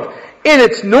world in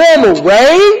its normal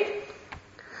way,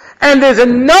 and there's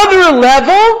another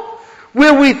level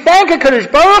where we thank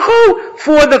HaKadosh Baruch Hu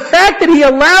for the fact that He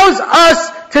allows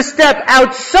us to step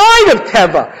outside of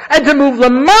Teva and to move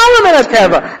l'malam and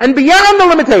Teva and beyond the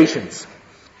limitations.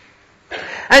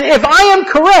 And if I am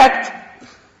correct,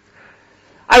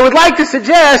 I would like to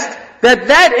suggest that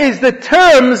that is the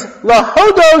terms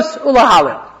lahodos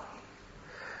ulahalel.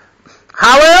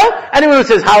 Hallel, anyone who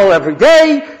says Hallel every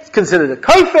day is considered a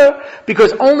kofar,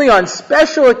 because only on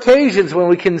special occasions when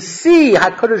we can see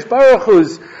HaKadosh Baruch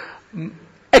Hu's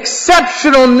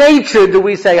exceptional nature do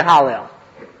we say Hallel.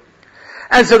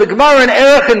 And so the Gemara in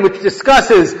Erechin, which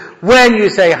discusses when you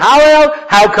say Hallel,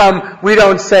 how come we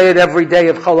don't say it every day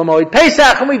of Chol HaMoed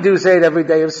Pesach, and we do say it every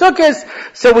day of Sukkot?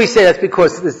 So we say that's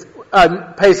because this,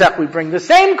 on Pesach we bring the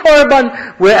same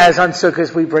korban, whereas on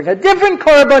Sukkot we bring a different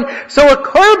korban. So a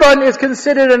korban is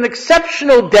considered an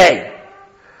exceptional day.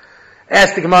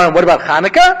 Ask the Gemara, what about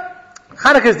Chanuka?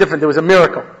 Chanuka is different. There was a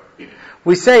miracle.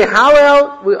 We say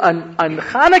Hallel on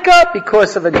Chanuka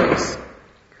because of a nace.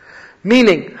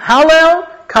 Meaning,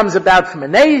 Hallel comes about from a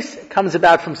nace, it comes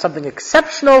about from something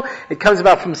exceptional, it comes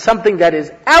about from something that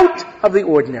is out of the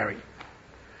ordinary.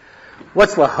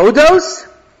 What's lahodos?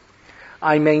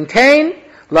 I maintain,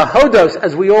 lahodos,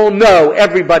 as we all know,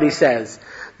 everybody says,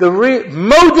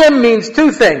 modim means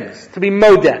two things, to be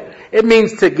modem. It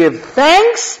means to give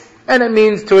thanks, and it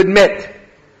means to admit.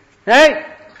 Right?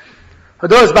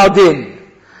 Hodos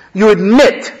baldin. You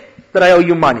admit that I owe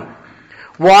you money.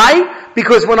 Why?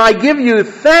 Because when I give you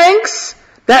thanks,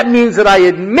 that means that I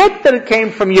admit that it came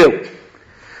from you.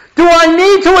 Do I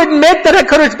need to admit that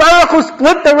HaKadosh Baruch Hu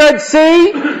split the Red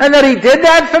Sea and that He did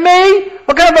that for me?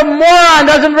 What kind of a moron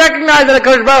doesn't recognize that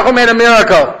HaKadosh Baruch Hu made a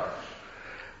miracle?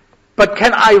 But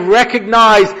can I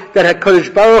recognize that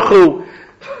HaKadosh Baruch Hu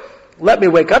let me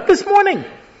wake up this morning?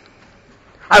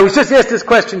 I was just asked this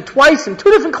question twice in 2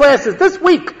 different classes this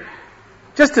week,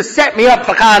 just to set me up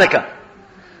for Chanuka.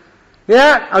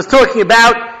 Yeah, I was talking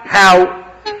about how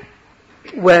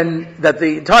that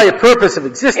the entire purpose of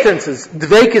existence is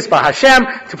dveikis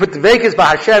b'Hashem, to put dveikis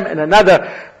b'Hashem in another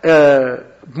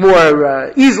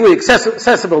more easily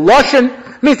accessible lashon,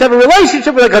 means to have a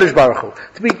relationship with HaKadosh Baruch Hu,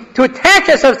 to attach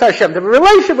ourselves to Hashem, to have a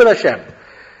relationship with Hashem.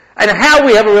 And how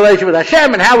we have a relationship with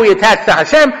Hashem, and how we attach to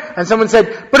Hashem. And someone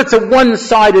said, but it's a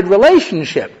one-sided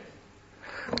relationship.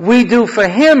 We do for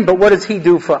Him, but what does He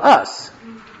do for us?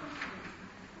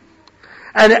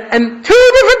 And 2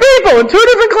 different people in 2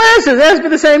 different classes asked me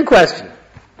the same question.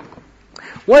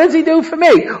 What does He do for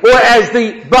me? Or as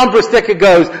the bumper sticker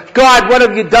goes, God, what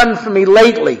have you done for me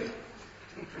lately?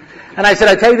 And I said,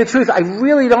 I tell you the truth, I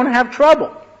really don't have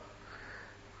trouble.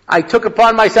 I took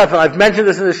upon myself, and I've mentioned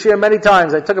this in the shir many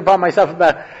times, I took upon myself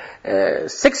about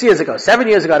 6 years ago, 7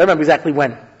 years ago, I don't remember exactly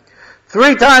when.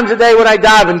 3 times a day when I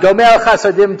daven, Gomer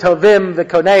Chasadim Tovim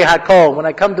V'Konei HaKol. When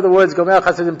I come to the words Gomer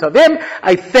Chasadim Tovim,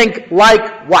 I think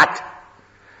like what?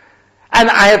 And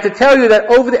I have to tell you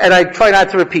that and I try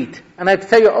not to repeat, and I have to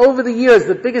tell you over the years,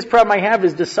 the biggest problem I have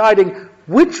is deciding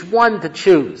which one to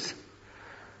choose.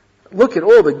 Look at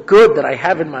all the good that I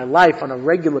have in my life on a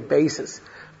regular basis.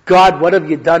 God, what have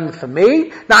you done for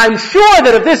me? Now I'm sure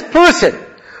that if this person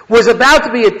was about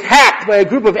to be attacked by a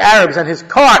group of Arabs and his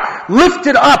car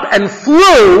lifted up and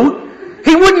flew,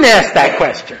 he wouldn't ask that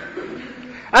question.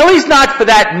 At least not for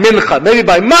that mincha. Maybe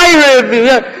by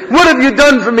Ma'ariv, what have you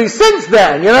done for me since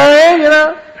then? You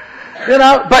know.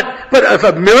 But if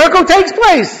a miracle takes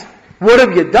place, what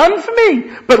have you done for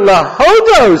me? But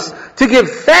lahodos, to give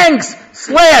thanks /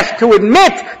 to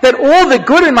admit that all the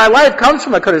good in my life comes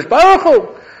from HaKadosh Baruch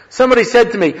Hu. Somebody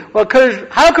said to me, well,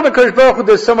 how come HaKadosh Baruch Hu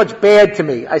does so much bad to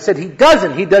me? I said, He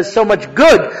doesn't. He does so much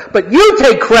good. But you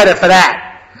take credit for that.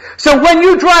 So when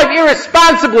you drive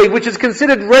irresponsibly, which is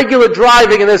considered regular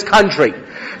driving in this country,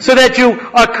 so that you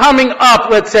are coming up,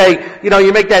 let's say,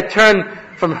 you make that turn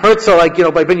from Herzl,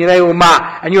 by Binyanei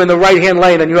Uma, and you're in the right-hand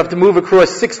lane, and you have to move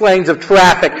across 6 lanes of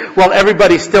traffic while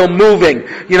everybody's still moving,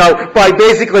 by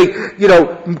basically,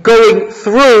 going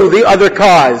through the other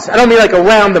cars. I don't mean like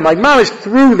around them, like mamish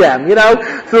through them,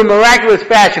 through a miraculous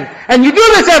fashion. And you do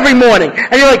this every morning,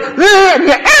 and you're like,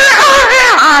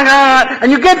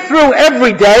 and you get through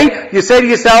every day, you say to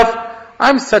yourself,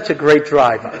 I'm such a great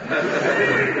driver.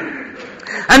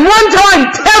 And one time,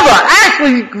 Teva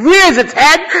actually rears its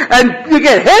head and you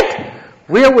get hit.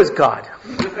 Where was God? How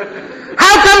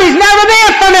come He's never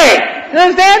there for me? You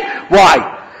understand? Why?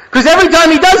 Because every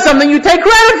time He does something, you take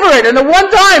credit for it. And the one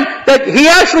time that He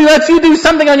actually lets you do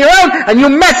something on your own and you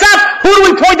mess up, who do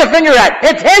we point the finger at?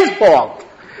 It's His fault.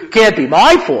 Can't be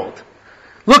my fault.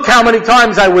 Look how many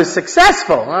times I was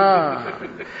successful.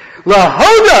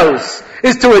 Lahodos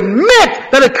is to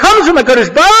admit that it comes from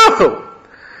HaKadosh Baruch Hu.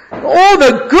 All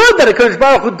the good that HaKadosh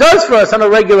Baruch Hu does for us on a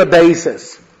regular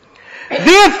basis.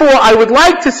 Therefore, I would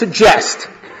like to suggest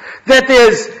that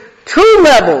there's 2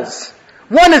 levels.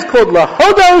 One is called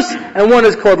lahodos, and one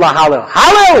is called lahalo.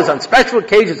 Halo is on special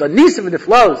occasions, on nisim and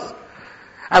flows.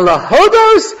 And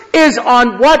lahodos is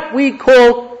on what we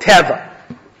call teva.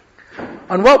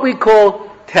 On what we call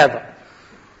teva.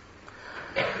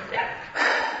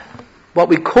 What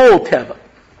we call teva.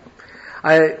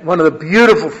 One of the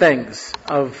beautiful things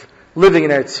of living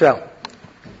in Eretz Yisrael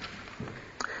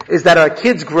is that our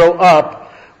kids grow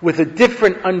up with a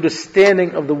different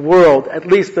understanding of the world, at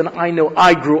least than I know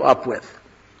I grew up with.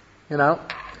 When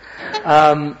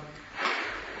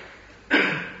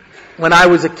I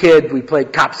was a kid, we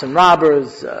played cops and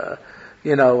robbers,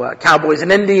 cowboys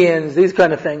and Indians, these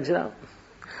kind of things,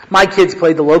 My kids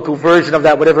played the local version of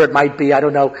that, whatever it might be. I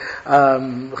don't know,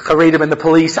 Haredim and the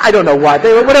Police. I don't know what.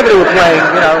 Whatever they were playing,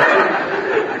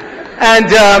 And,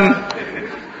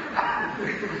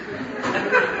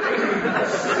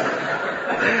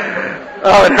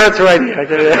 oh, it hurts right here.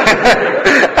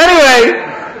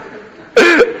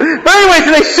 Anyway,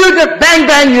 so they shoot it, bang,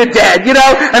 bang, you're dead,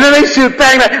 and then they shoot,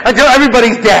 bang, bang, until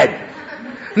everybody's dead.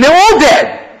 And they're all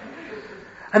dead.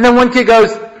 And then one kid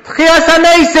goes,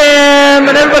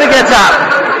 and everybody gets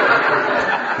up.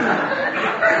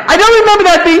 I don't remember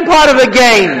that being part of the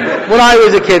game when I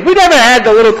was a kid. We never had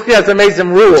the little Tchias Mason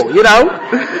rule,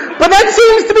 But that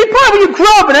seems to be part when you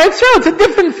grow up, and it's a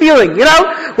different feeling,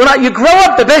 When you grow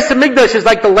up, the Beis Hamikdash is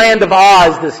like the land of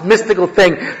Oz, this mystical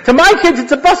thing. To my kids,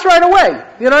 it's a bus ride away.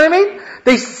 You know what I mean?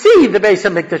 They see the Beis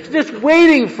Hamikdash, just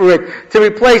waiting for it to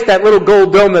replace that little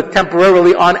gold dome that's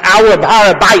temporarily on our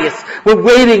Har Bayis, We're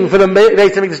waiting for the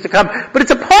Beis HaMikdash to come. But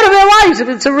it's a part of their lives.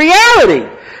 It's a reality.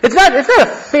 It's not a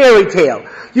fairy tale.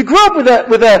 You grow up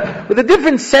with a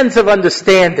different sense of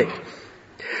understanding.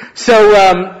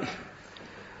 So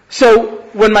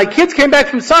when my kids came back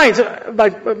from science,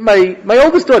 my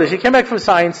oldest daughter, she came back from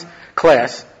science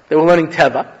class. They were learning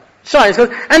Teva. Science class.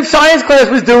 And science class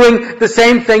was doing the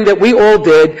same thing that we all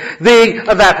did, the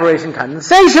evaporation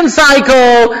condensation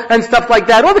cycle and stuff like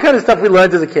that, all the kind of stuff we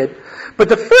learned as a kid. But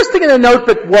the first thing in the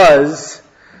notebook was,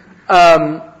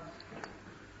 Teva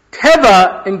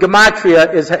in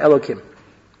Gematria is Elokim.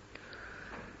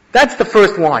 That's the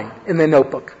first line in the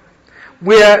notebook.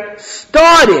 We're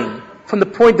starting from the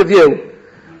point of view.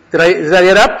 Is that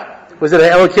it up? Was it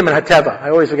Elokim and Hateva? I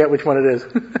always forget which one it is.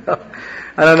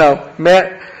 I don't know.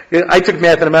 I took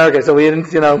math in America, so we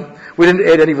didn't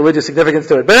add any religious significance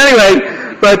to it. But anyway,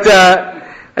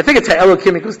 I think it's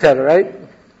Elokim equals Teva, right?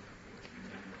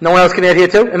 No one else can add here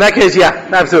too? In that case, yeah,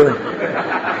 absolutely.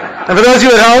 And for those of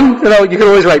you at home, you can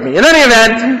always write me. In any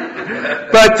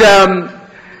event, but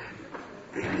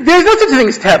there's no such thing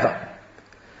as Teva.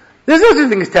 There's no such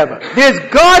thing as Teva. There's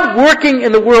God working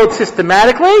in the world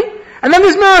systematically, and then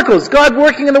there's miracles. God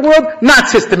working in the world not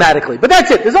systematically. But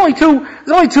that's it. There's only two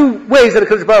ways that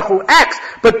HaKadosh Baruch Hu acts,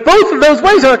 but both of those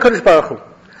ways are HaKadosh Baruch Hu.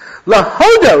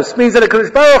 Lahodos means that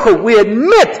HaKadosh Baruch Hu, we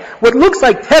admit what looks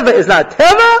like Teva is not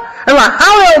Teva, and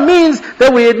Lahalel means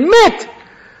that we admit,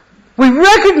 we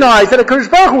recognize that HaKadosh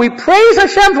Baruch Hu, we praise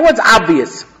Hashem for what's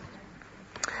obvious.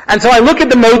 And so I look at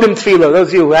the Modim Tefillah, those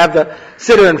of you who have the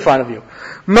siddur in front of you.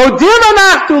 Modim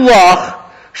anachnu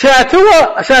loch,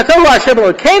 she'atohu Hashem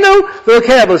Elokeinu,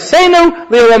 v'Elokei Avoseinu,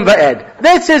 li'olam va'ed.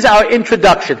 This is our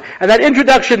introduction. And that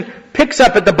introduction picks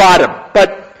up at the bottom.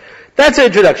 But that's the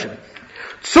introduction.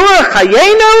 Tzurach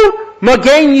Hayenu,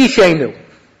 Mogen Yishenu.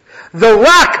 The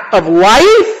rock of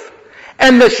life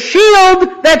and the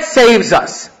shield that saves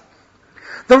us.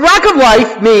 The rock of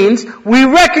life means we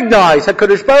recognize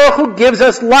HaKadosh Baruch Hu gives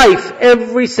us life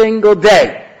every single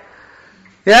day.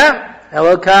 Yeah?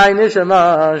 Elokai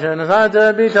nishama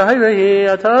shenazata b'tahirahi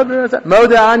atab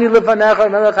modani lefanecha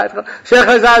melech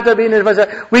shechazata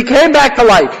b'nishma. We came back to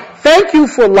life. Thank you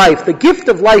for life, the gift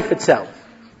of life itself.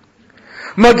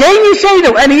 Mogen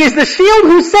Yishenu, and He is the shield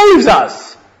who saves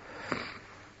us.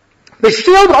 The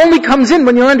shield only comes in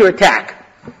when you're under attack.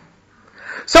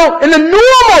 So, in the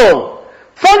normal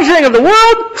functioning of the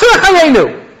world,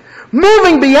 Tzurach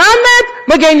moving beyond that,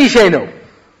 Mogen Yishenu.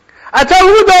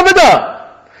 Atahu Dovada.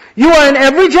 You are in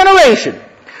every generation.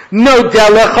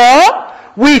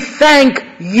 Nodelecha, we thank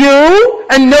you,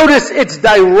 and notice it's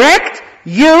direct,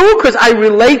 you, because I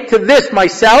relate to this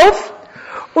myself.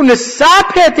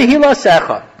 Unesaper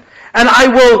tehilasecha, and I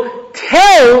will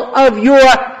tell of your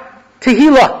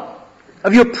tehillah,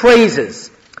 of your praises.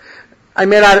 I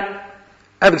may not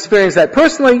have experienced that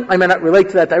personally, I may not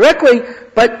relate to that directly,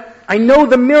 but I know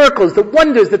the miracles, the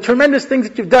wonders, the tremendous things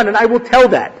that you've done, and I will tell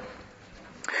that.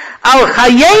 Al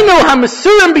chayenu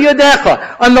hamasurim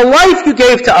biyadecha, on the life you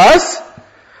gave to us,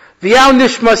 v'al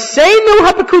nishmaseinu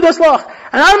hapekudas lach,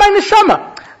 and on my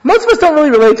neshama. Most of us don't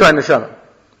really relate to our neshama.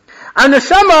 Our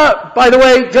neshama, by the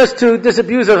way, just to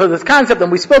disabuse us of this concept, and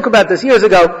we spoke about this years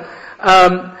ago,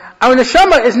 our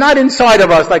neshama is not inside of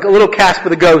us like a little Casper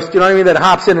the ghost, you know what I mean, that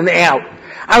hops in and out.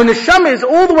 Our neshama is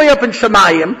all the way up in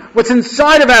Shemayim. What's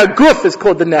inside of our guf is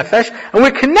called the nefesh, and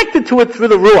we're connected to it through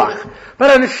the ruach.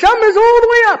 But our neshama is all the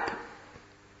way up.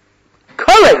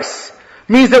 Koles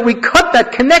means that we cut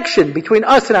that connection between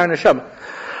us and our neshama.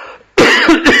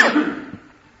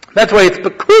 That's why it's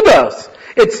bekudos.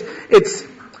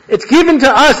 It's given to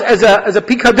us as a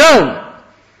pikadon.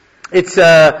 It's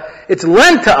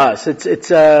lent to us.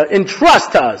 It's in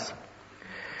trust to us,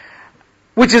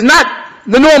 which is not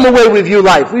the normal way we view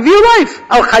life. We view life,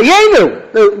 al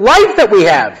chayenu, the life that we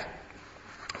have,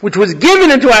 which was given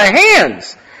into our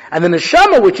hands, and the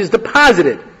neshama, which is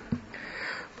deposited.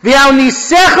 V'al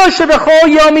nisecha shebechol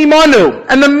yom imanu,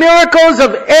 and the miracles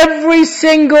of every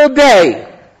single day.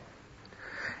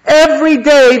 Every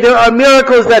day there are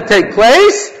miracles that take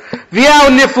place.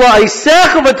 V'al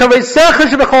nifla'asecha v'tareisecha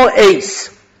shebechol eis.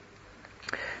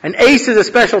 And eis is a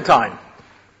special time.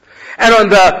 And on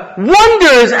the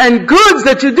wonders and goods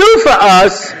that you do for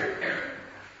us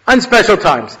on special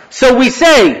times. So we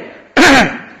say,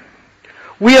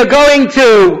 we are going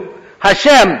to,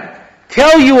 Hashem,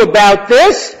 tell you about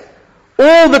this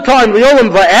all the time.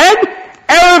 Li'olam va'ed,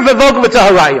 erev v'vok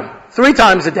v'taharayim. 3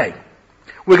 times a day.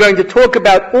 We're going to talk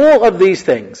about all of these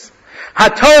things.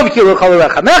 Hatov ki l'chol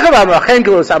rechamecha v'amrachen ki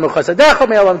l'samu chasadecha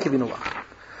me'olam kivinulach.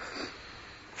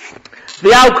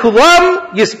 V'al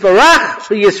kulam yisparach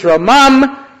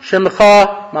v'yisramam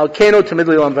shemcha malkeinu tamid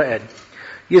li'olam va'ed.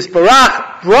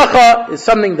 Yisbarach, bracha, is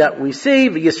something that we see.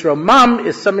 Yisromam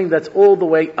is something that's all the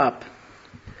way up.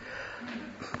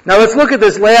 Now let's look at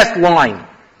this last line.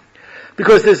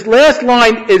 Because this last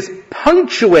line is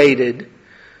punctuated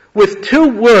with two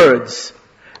words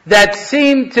that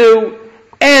seem to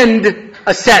end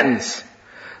a sentence.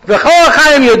 V'chol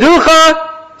ha'chaim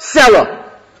yoducha, Selah.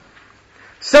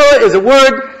 Selah is a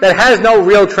word that has no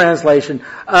real translation.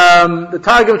 The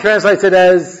Targum translates it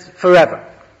as forever.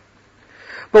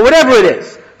 But whatever it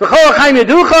is, V'chol ha'chaim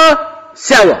yoducha,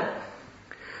 Selah.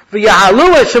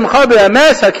 V'yahalu ha'shemcha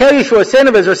b'ames ha'kel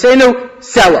yishuasenu v'ezrasenu,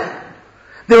 Selah.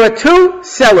 There are two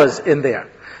Selahs in there.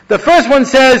 The first one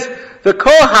says,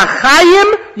 V'kol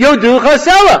ha'chayim yoducha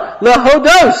Selah,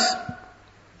 lehodos.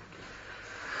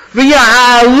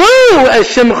 V'yahalu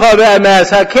ha'shemcha b'ames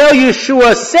ha'kel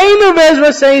yishuasenu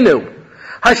v'ezrasenu.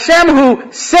 Hashem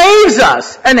who saves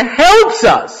us and helps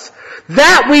us,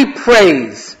 that we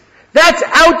praise. That's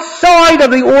outside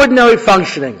of the ordinary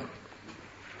functioning.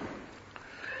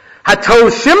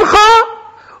 Hatov shimcha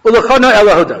u'lechono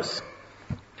elahodos.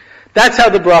 That's how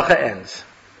the bracha ends.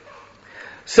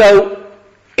 So,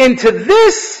 into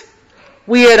this,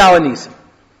 we add our nisim.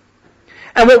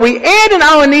 And what we add in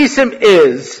our nisim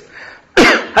is,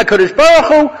 HaKadosh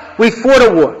Baruch Hu, we fought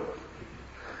a war.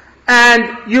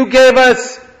 And you gave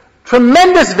us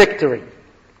tremendous victory.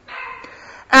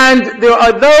 And there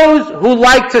are those who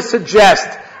like to suggest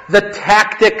the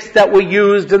tactics that were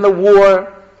used in the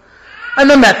war, and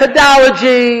the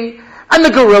methodology, and the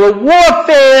guerrilla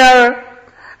warfare,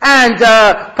 and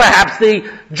perhaps the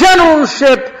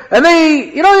generalship, and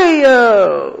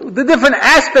the different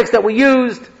aspects that were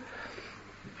used,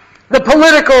 the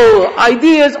political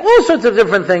ideas, all sorts of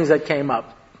different things that came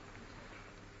up.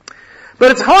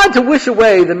 But it's hard to wish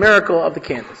away the miracle of the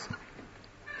candles.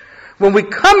 When we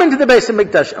come into the Beis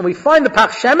HaMikdash and we find the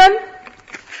Pach Shemen,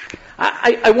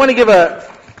 I want to give a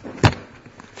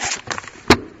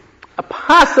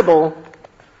possible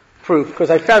proof, because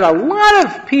I found a lot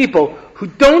of people who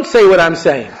don't say what I'm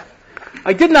saying.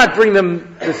 I did not bring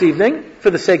them this evening for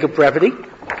the sake of brevity,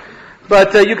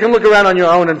 but you can look around on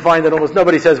your own and find that almost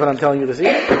nobody says what I'm telling you this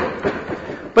evening.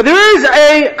 But there is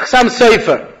a Chasam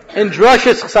Sofer, in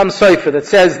Drashas Chasam Sofer, that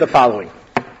says the following.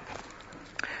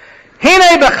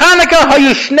 Hine b'Chanuka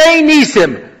hayu shnei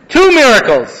nisim, two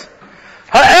miracles.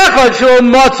 Ha'echad shel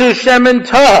matzu shemen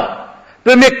tah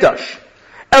b'mikdash.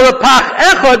 Elapach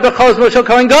echad b'chozmo shel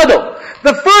Kohen Gadol.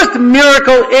 The first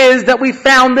miracle is that we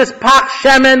found this Pach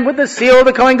Shemen with the seal of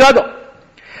the Kohen Gadol.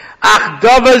 Ach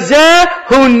davazeh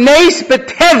hu nes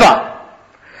b'teva.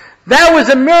 That was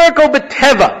a miracle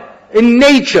b'teva, in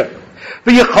nature.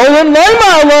 V'yicholin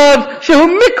loyma alav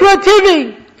shehu mikra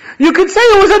tivi. You could say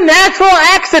it was a natural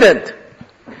accident.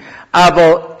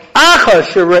 Avo acha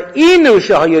shera'inu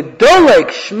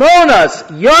shehayadolek shmonas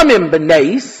yamim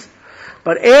b'neis.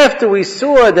 But after we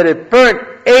saw that it burnt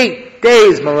 8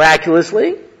 days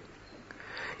miraculously,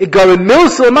 it got a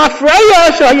milsum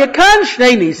afreya shayakan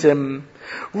shnei nisim.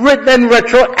 Then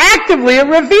retroactively it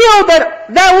revealed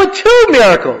that were two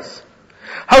miracles.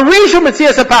 Harishu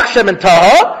Metzias HaPach Shemen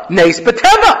Taha Nes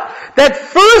B'Teva. That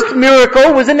first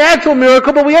miracle was a natural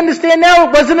miracle, but we understand now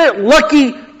it wasn't a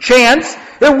lucky chance.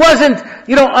 It wasn't,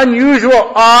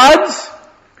 unusual odds.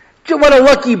 What a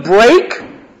lucky break.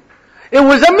 It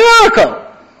was a miracle.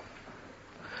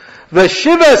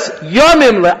 V'shivas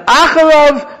yomim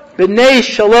le'acharav b'nei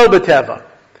shalo b'teva.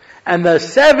 And the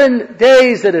 7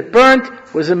 days that it burnt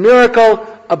was a miracle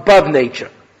above nature.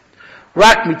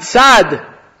 Rak mitzad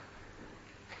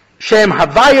shem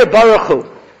havaya baruchu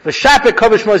v'shapek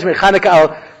kovish mos mechanika al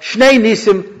shnei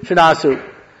nisim shenasu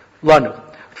lanu.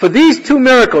 For these two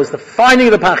miracles, the finding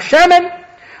of the Pach Shemen,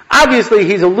 obviously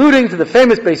he's alluding to the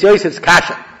famous Beis Yosef's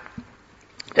kasha.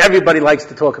 Everybody likes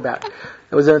to talk about.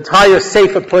 There was an entire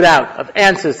sefer put out of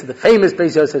answers to the famous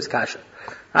Beis Yosef's kasha.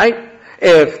 Right?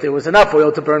 If there was enough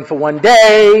oil to burn for 1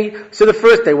 day, so the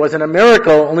first day wasn't a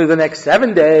miracle, only the next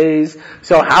 7 days.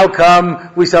 So how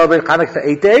come we celebrate Chanukah for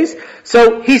 8 days?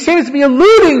 So he seems to be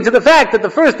alluding to the fact that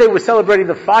the first day we're celebrating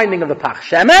the finding of the Pach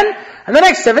Shemen, and the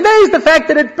next 7 days the fact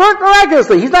that it burnt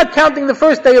miraculously. He's not counting the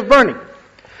first day of burning.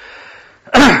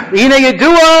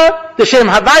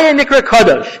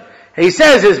 He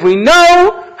says, as we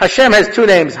know, Hashem has two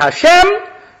names, Hashem,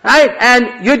 right, and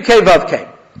Yud Kei Vav Kei.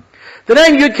 The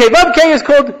name Yud Kei Vav Kei is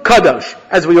called Kadosh,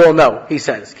 as we all know, he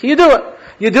says. Yedua.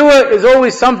 Yedua is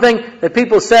always something that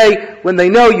people say when they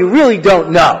know you really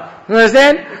don't know. You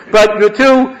understand? But you're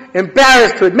too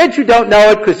embarrassed to admit you don't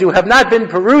know it because you have not been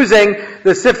perusing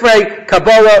the Sifrei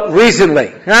Kabbalah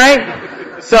recently.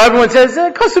 Right? So everyone says,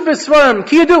 Kosu B'Svarim,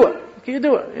 Ki Yedua. Ki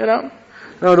Yedua,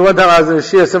 No, the one time I was in a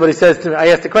shir, somebody says to me, I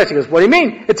asked the question, he goes, what do you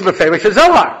mean? It's a Beferish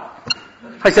Zohar.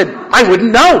 I said, I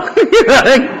wouldn't know. You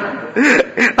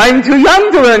know, I'm too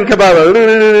young to learn Kabbalah.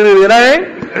 You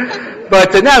know?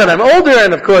 But now that I'm older,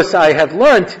 and of course I have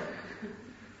learned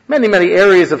many, many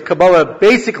areas of Kabbalah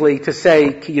basically to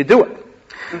say, can you do it?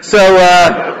 So,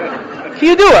 can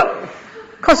you do it?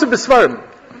 Kosu B'Svarim.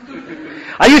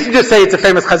 I used to just say it's a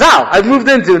famous Chazal. I've moved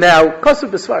into now, Kosu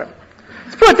B'Svarim.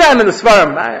 Let's put it down in the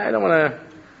Svarim. I don't want to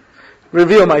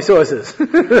reveal my sources.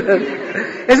 Isn't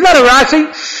that a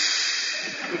Rashi?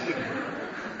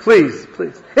 Please.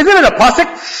 Isn't it a pasuk?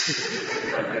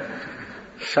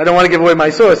 I don't want to give away my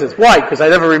sources. Why? Because I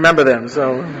never remember them.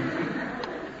 So,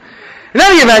 in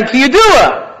any event,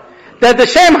 Kiyudua, that the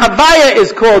Shem Havaya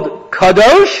is called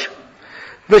Kadosh,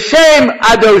 the Shem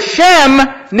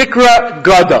Adoshem Nikra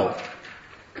Gadol.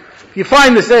 You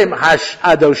find the same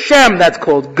Adoshem, that's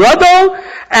called Gadol,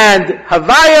 and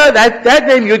Havaya, that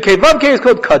name Yud Kei Vav Kei is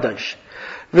called Kadosh.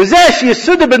 V'zesh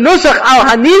Yesuda B'nusach Al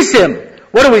Hanisim.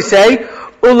 What do we say?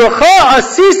 Ulecha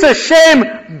Asisa Shem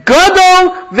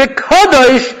Gadol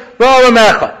V'Kadosh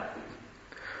V'Olamecha.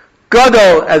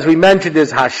 Gadol, as we mentioned,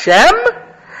 is Hashem,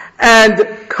 and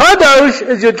Kadosh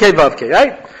is Yud Kei Vav Kei,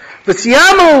 right?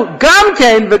 V'siyamu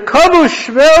Gamkein V'Kavu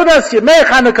Shveodas Yemei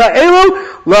Chanuka Elu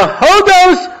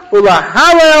Lahodos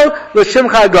Ulahalel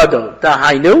L'Shimcha Gadol.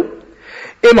 Dahainu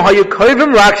Im hayu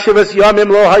koivim rak shivas yamim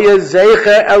lo hayu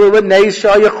zeicha elu l'neis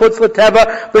shaya chutz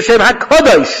l'teva l'shem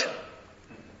HaKadosh.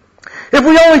 If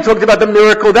we only talked about the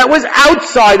miracle that was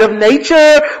outside of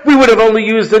nature, we would have only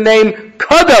used the name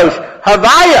Kadosh,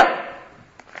 Havaya.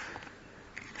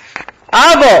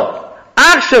 Avo,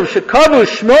 achshav shekavu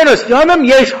shmonos yamim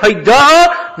yesh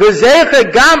haida'a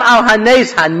v'zeicha gam al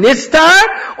hanes hanistar,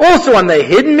 also on the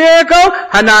hidden miracle,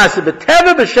 hanas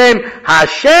b'teva b'shem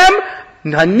Hashem,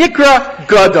 Hanikra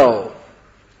Gadol.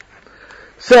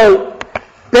 So,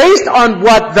 based on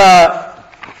what the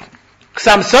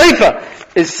Ksam Soifa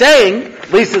is saying,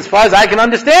 at least as far as I can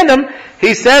understand him,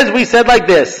 he says, we said like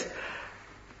this.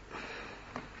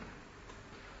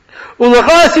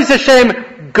 Ulecha Asis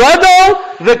Hashem Gadol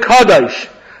v'Kadosh.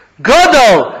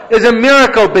 Gadol is a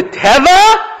miracle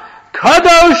b'Teva,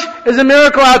 Kadosh is a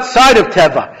miracle outside of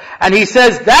Teva. And he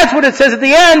says, that's what it says at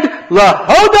the end,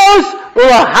 Lahodos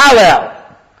u'Lahalel.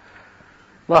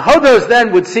 Lahodos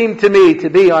then would seem to me to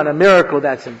be on a miracle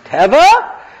that's in Teva,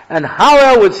 and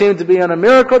Halel would seem to be on a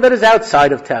miracle that is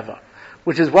outside of Teva,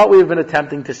 which is what we've been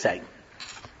attempting to say.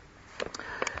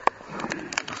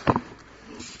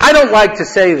 I don't like to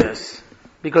say this,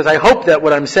 because I hope that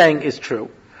what I'm saying is true.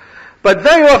 But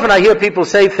very often I hear people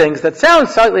say things that sound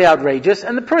slightly outrageous,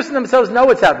 and the person themselves know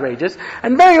it's outrageous,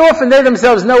 and very often they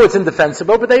themselves know it's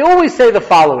indefensible, but they always say the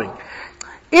following.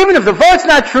 Even if the Vart's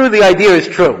not true, the idea is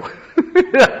true.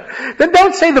 Then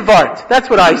don't say the Vart. That's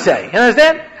what I say. You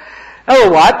understand?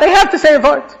 Oh, what? They have to say a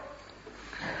Vart.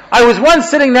 I was once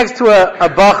sitting next to a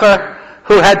bacher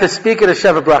who had to speak at a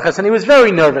Sheva Brachas, and he was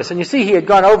very nervous, and you see he had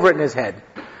gone over it in his head,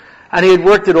 and he had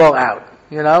worked it all out,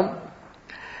 you know?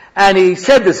 And he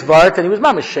said this Vart, and he was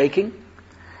mamash shaking,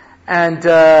 and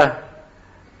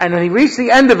when he reached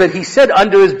the end of it, he said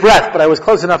under his breath, but I was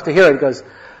close enough to hear it, he goes,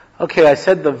 okay, I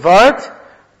said the Vart,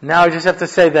 now I just have to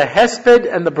say the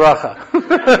Hesped and the Bracha.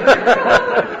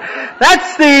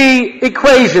 That's the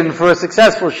equation for a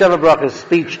successful Sheva Brachas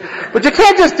speech. But you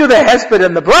can't just do the Hesped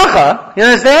and the Bracha, you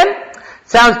understand?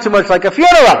 Sounds too much like a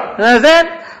funeral, you understand?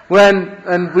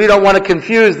 And we don't want to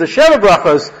confuse the Sheva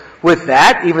Brachas with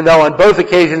that, even though on both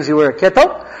occasions you wear a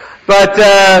kittel. But,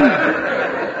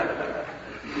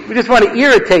 we just want to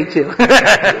irritate you. In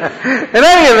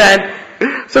any event,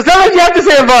 so sometimes you have to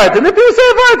say a Vart, and then people say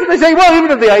a Vart, and they say, well,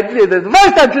 even if the Vart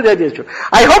is not true, the idea is true.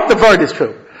 I hope the Vart is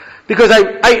true. Because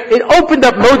it opened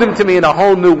up Modim to me in a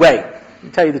whole new way, to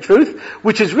tell you the truth,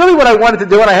 which is really what I wanted to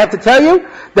do, and I have to tell you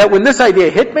that when this idea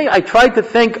hit me, I tried to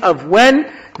think of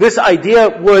when this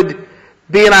idea would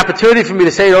be an opportunity for me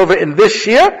to say it over in this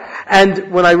year,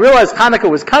 and when I realized Hanukkah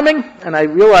was coming, and I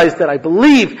realized that I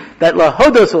believe that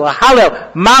Lahodos or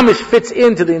Lahalel mamish fits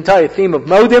into the entire theme of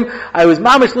Modim, I was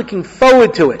mamish looking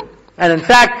forward to it. And in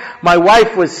fact, my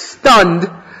wife was stunned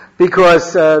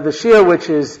because the shir, which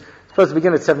is supposed to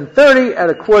begin at 7:30,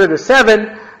 at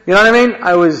 6:45, you know what I mean?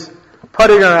 I was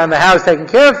putting around the house, taking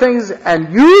care of things,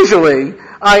 and usually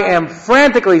I am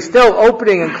frantically still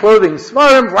opening and clothing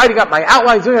svarim, writing up my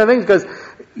outlines, doing other things, because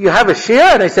you have a shir?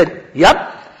 And I said,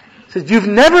 yep. He said, you've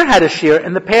never had a shir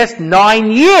in the past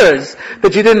 9 years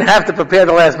that you didn't have to prepare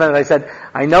the last minute. I said,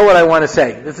 I know what I want to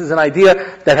say. This is an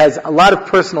idea that has a lot of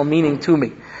personal meaning to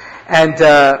me. And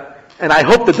I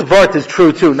hope that the Vart is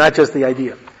true too, not just the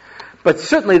idea. But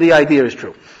certainly the idea is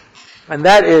true. And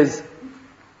that is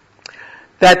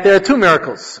that there are two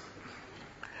miracles.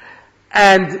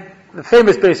 And the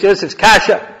famous Beis Yosef's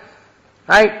Kasha,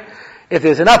 right? If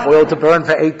there's enough oil to burn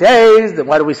for 8 days, then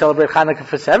why do we celebrate Hanukkah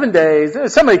for 7 days?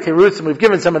 There's so many terutzim, and we've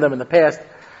given some of them in the past.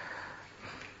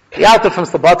 The author from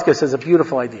Slobodka says a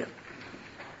beautiful idea.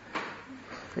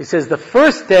 He says the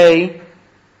first day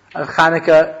of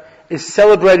Hanukkah is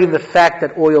celebrating the fact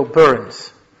that oil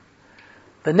burns.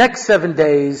 The next 7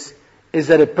 days is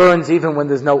that it burns even when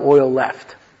there's no oil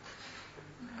left.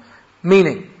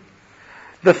 Meaning,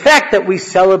 the fact that we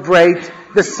celebrate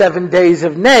the 7 days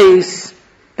of Nes,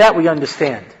 that we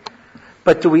understand.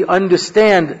 But do we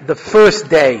understand the first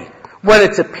day when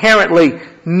it's apparently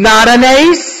not a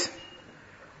Nes?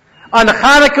 On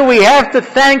Hanukkah we have to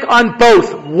thank on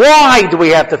both. Why do we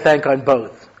have to thank on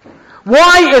both?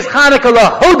 Why is Hanukkah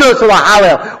lahodos or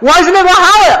lahalel? Why isn't it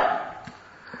lahalel?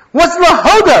 What's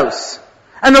lahodos?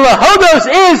 And the lahodos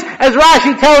is, as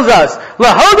Rashi tells us,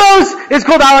 lahodos is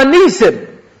called al-anisim.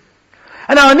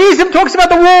 And al-anisim talks about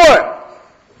the war.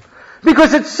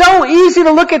 Because it's so easy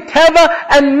to look at Teva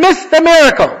and miss the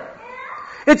miracle.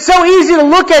 It's so easy to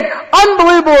look at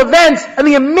unbelievable events and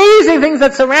the amazing things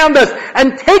that surround us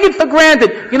and take it for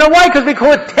granted. You know why? Because we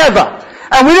call it Teva.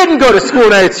 And we didn't go to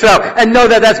school in Israel and know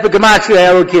that that's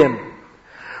B'Gematria Elokim.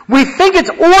 We think it's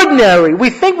ordinary. We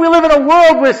think we live in a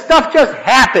world where stuff just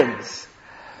happens.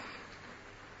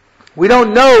 We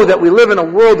don't know that we live in a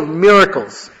world of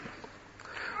miracles.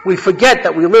 We forget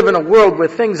that we live in a world where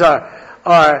things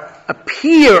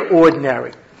appear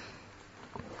ordinary.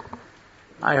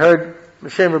 I heard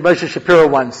Moshe Rabbi Shapiro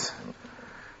once,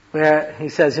 where he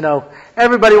says,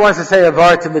 everybody wants to say a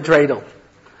vart in the dreidel.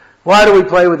 Why do we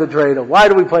play with the dreidel? Why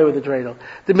do we play with the dreidel?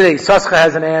 The Minei Soscha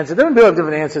has an answer. Different people have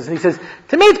different answers. And he says,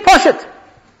 to me it's pashut.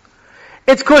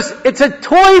 It's because it's a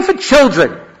toy for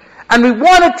children. And we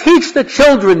want to teach the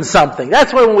children something.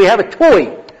 That's why when we have a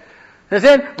toy.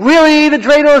 Understand? Really, the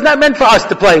dreidel is not meant for us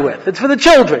to play with. It's for the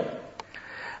children.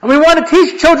 And we want to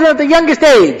teach children at the youngest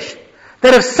age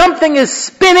that if something is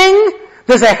spinning,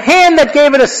 there's a hand that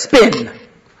gave it a spin.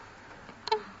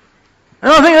 I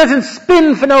don't think it doesn't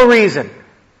spin for no reason.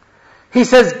 He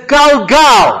says,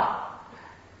 Galgal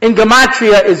in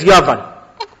Gematria is Yavan.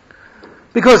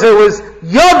 Because it was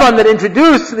Yavan that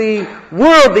introduced the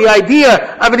world, the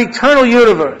idea of an eternal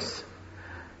universe.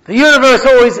 The universe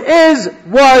always is,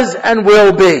 was, and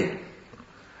will be.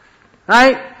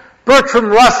 Right? Bertrand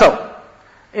Russell,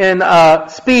 in a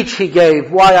speech he gave,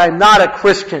 Why I'm Not a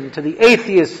Christian, to the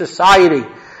Atheist Society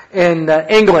in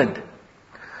England.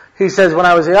 He says, when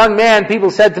I was a young man,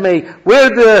 people said to me,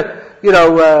 where'd the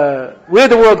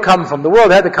world come from? The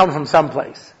world had to come from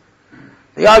someplace.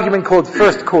 The argument called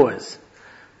first cause.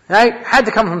 Right? Had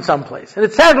to come from someplace. And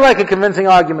it sounded like a convincing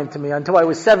argument to me until I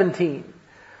was 17.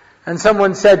 And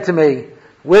someone said to me,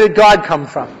 where did God come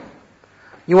from?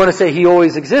 You want to say He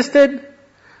always existed?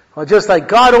 Well, just like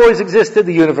God always existed,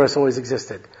 the universe always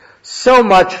existed. So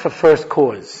much for first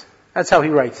cause. That's how he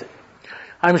writes it.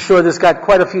 I'm sure this got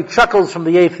quite a few chuckles from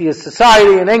the Atheist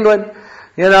Society in England.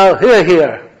 Hear,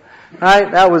 hear.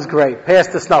 Right? That was great. Pass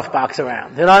the snuff box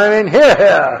around. You know what I mean? Hear,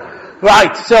 hear.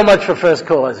 Right. So much for first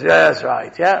cause. Yes,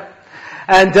 right. Yeah.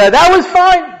 And that was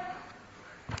fine.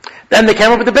 Then they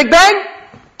came up with the Big Bang.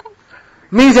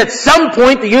 Means at some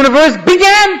point the universe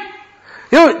began.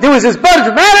 There was this bunch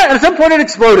of matter, and at some point it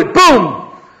exploded.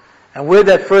 Boom! And where did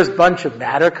that first bunch of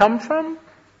matter come from?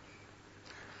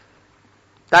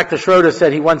 Dr. Schroeder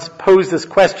said he once posed this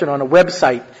question on a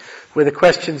website where the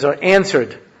questions are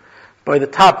answered by the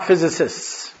top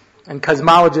physicists and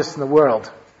cosmologists in the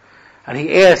world. And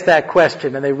he asked that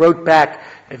question, and they wrote back,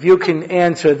 if you can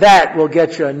answer that, we'll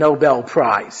get you a Nobel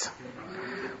Prize.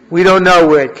 We don't know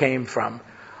where it came from.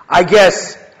 I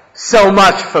guess so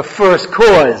much for first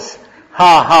cause.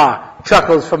 Ha ha,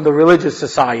 chuckles from the religious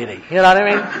society. You know what I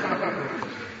mean?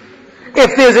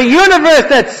 If there's a universe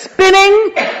that's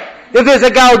spinning, if there's a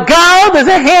galgal, there's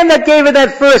a hand that gave it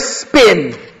that first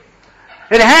spin.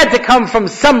 It had to come from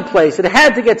someplace. It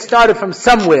had to get started from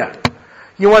somewhere.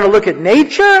 You want to look at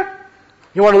nature?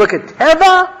 You want to look at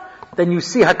Teva? Then you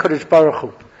see HaKadosh Baruch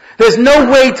Hu. There's no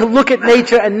way to look at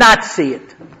nature and not see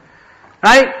it.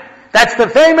 Right? That's the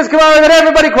famous Gemara that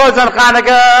everybody quotes on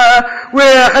Chanukah,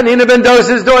 where Hanina ben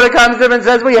Dosa's daughter comes to him and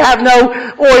says, we have no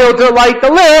oil to light the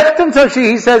licht, and so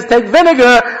he says, take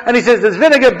vinegar, and he says, does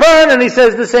vinegar burn? And he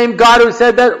says, the same God who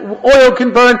said that oil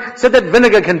can burn, said that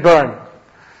vinegar can burn.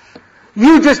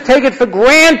 You just take it for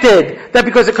granted that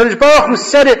because the Kodesh Baruch Hu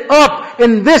set it up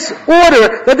in this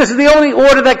order, that this is the only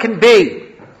order that can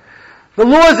be. The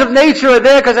laws of nature are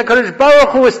there because HaKadosh Baruch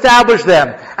Hu established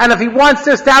them. And if He wants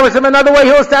to establish them another way,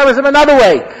 He'll establish them another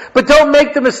way. But don't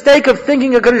make the mistake of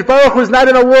thinking HaKadosh Baruch Hu is not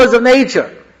in the laws of nature.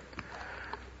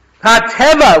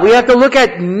 HaTeva, we have to look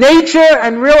at nature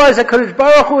and realize that HaKadosh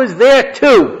Baruch Hu is there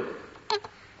too.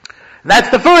 That's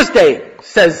the first day,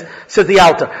 says the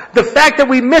Alter. The fact that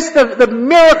we miss the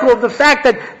miracle of the fact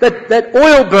that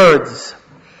oil birds.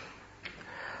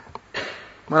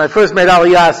 When I first made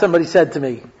Aliyah, somebody said to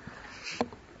me,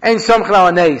 "Ein somchen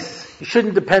al nes." You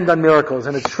shouldn't depend on miracles,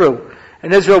 and it's true.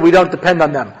 In Israel, we don't depend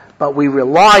on them, but we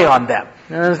rely on them.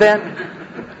 You understand?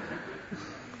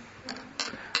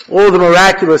 All the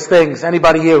miraculous things.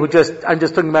 Anybody here I'm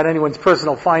just talking about anyone's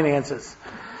personal finances.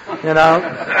 You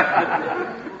know?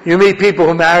 You meet people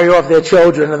who marry off their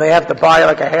children and they have to buy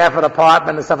like a half an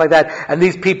apartment and stuff like that, and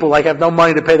these people like have no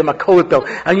money to pay them a kollel bill.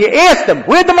 And you ask them,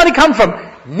 where'd the money come from?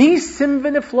 Nisim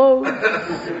v'niflos.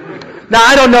 Now,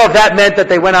 I don't know if that meant that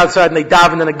they went outside and they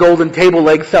davened and a golden table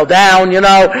leg fell down, you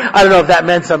know. I don't know if that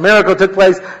meant some miracle took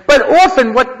place. But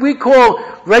often what we call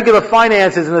regular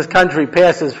finances in this country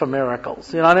passes for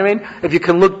miracles. You know what I mean? If you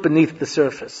can look beneath the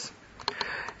surface.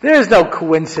 There is no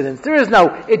coincidence. There is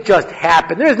no, it just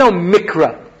happened. There is no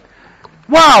mikra.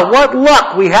 Wow, what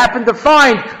luck. We happened to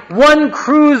find one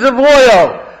cruse of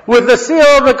oil with the seal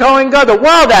of the Kohen Gadol.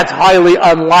 Wow, that's highly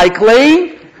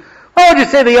unlikely. What would you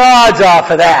say the odds are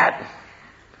for that?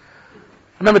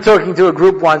 I remember talking to a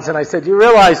group once and I said, you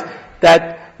realize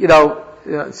that,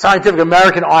 Scientific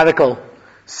American article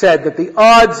said that the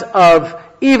odds of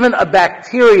even a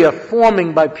bacteria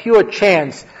forming by pure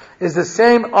chance is the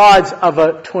same odds of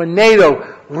a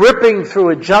tornado ripping through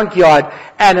a junkyard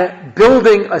and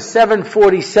building a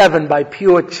 747 by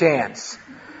pure chance.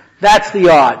 That's the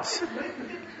odds.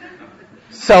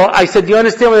 So I said, do you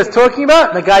understand what it's talking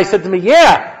about? And the guy said to me,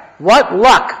 yeah, what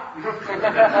luck.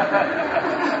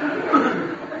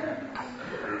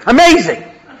 Amazing.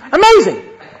 Amazing.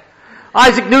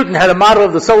 Isaac Newton had a model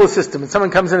of the solar system, and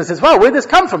someone comes in and says, well, where'd this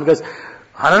come from? He goes,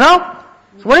 I don't know.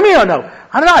 So what do you mean I don't know?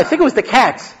 I don't know. I think it was the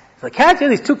cats. So the cats,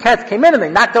 these two cats came in and they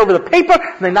knocked over the paper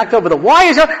and they knocked over the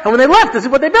wires, and when they left, this is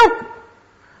what they built.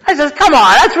 I says, come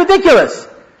on, that's ridiculous.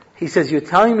 He says, you're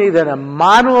telling me that a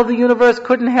model of the universe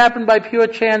couldn't happen by pure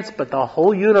chance, but the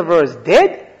whole universe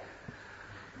did?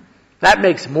 That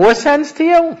makes more sense to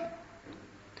you?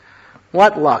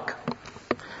 What luck.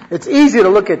 It's easy to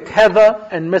look at Teva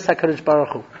and miss HaKadosh Baruch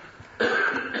Hu.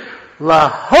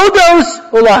 Lahodos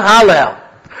ulahalel.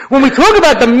 When we talk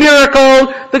about the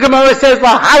miracle, the Gemara says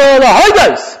lahalel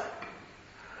lahodos.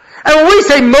 And when we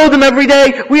say Modim every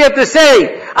day, we have to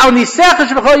say, of course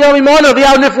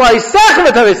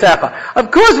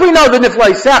we know the nifla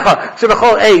yisecha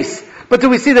shebechol eis. But do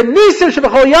we see the nisim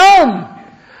shebechol yom?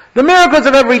 The miracles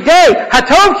of every day.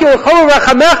 Hatov ki l'chol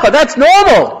rachamecha. That's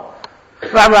normal.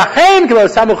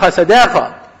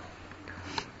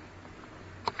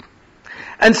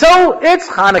 And so it's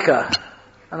Chanuka.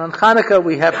 And on Chanuka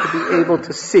we have to be able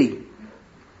to see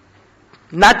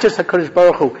not just HaKadosh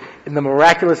Baruch Hu in the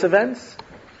miraculous events,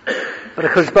 but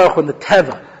HaKadosh Baruch Hu in the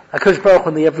Teva, HaKadosh Baruch Hu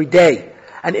in the everyday.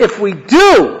 And if we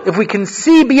can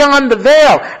see beyond the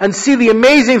veil and see the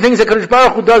amazing things that HaKadosh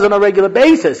Baruch Hu does on a regular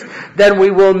basis, then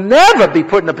we will never be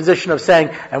put in a position of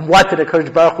saying, and what did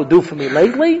HaKadosh Baruch Hu do for me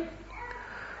lately?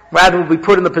 Rather, we'll be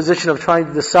put in the position of trying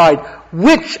to decide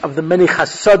which of the many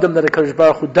chasadim that HaKadosh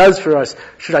Baruch Hu does for us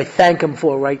should I thank Him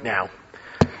for right now.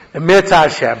 Emir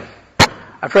Hashem.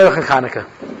 I pray Chanuka.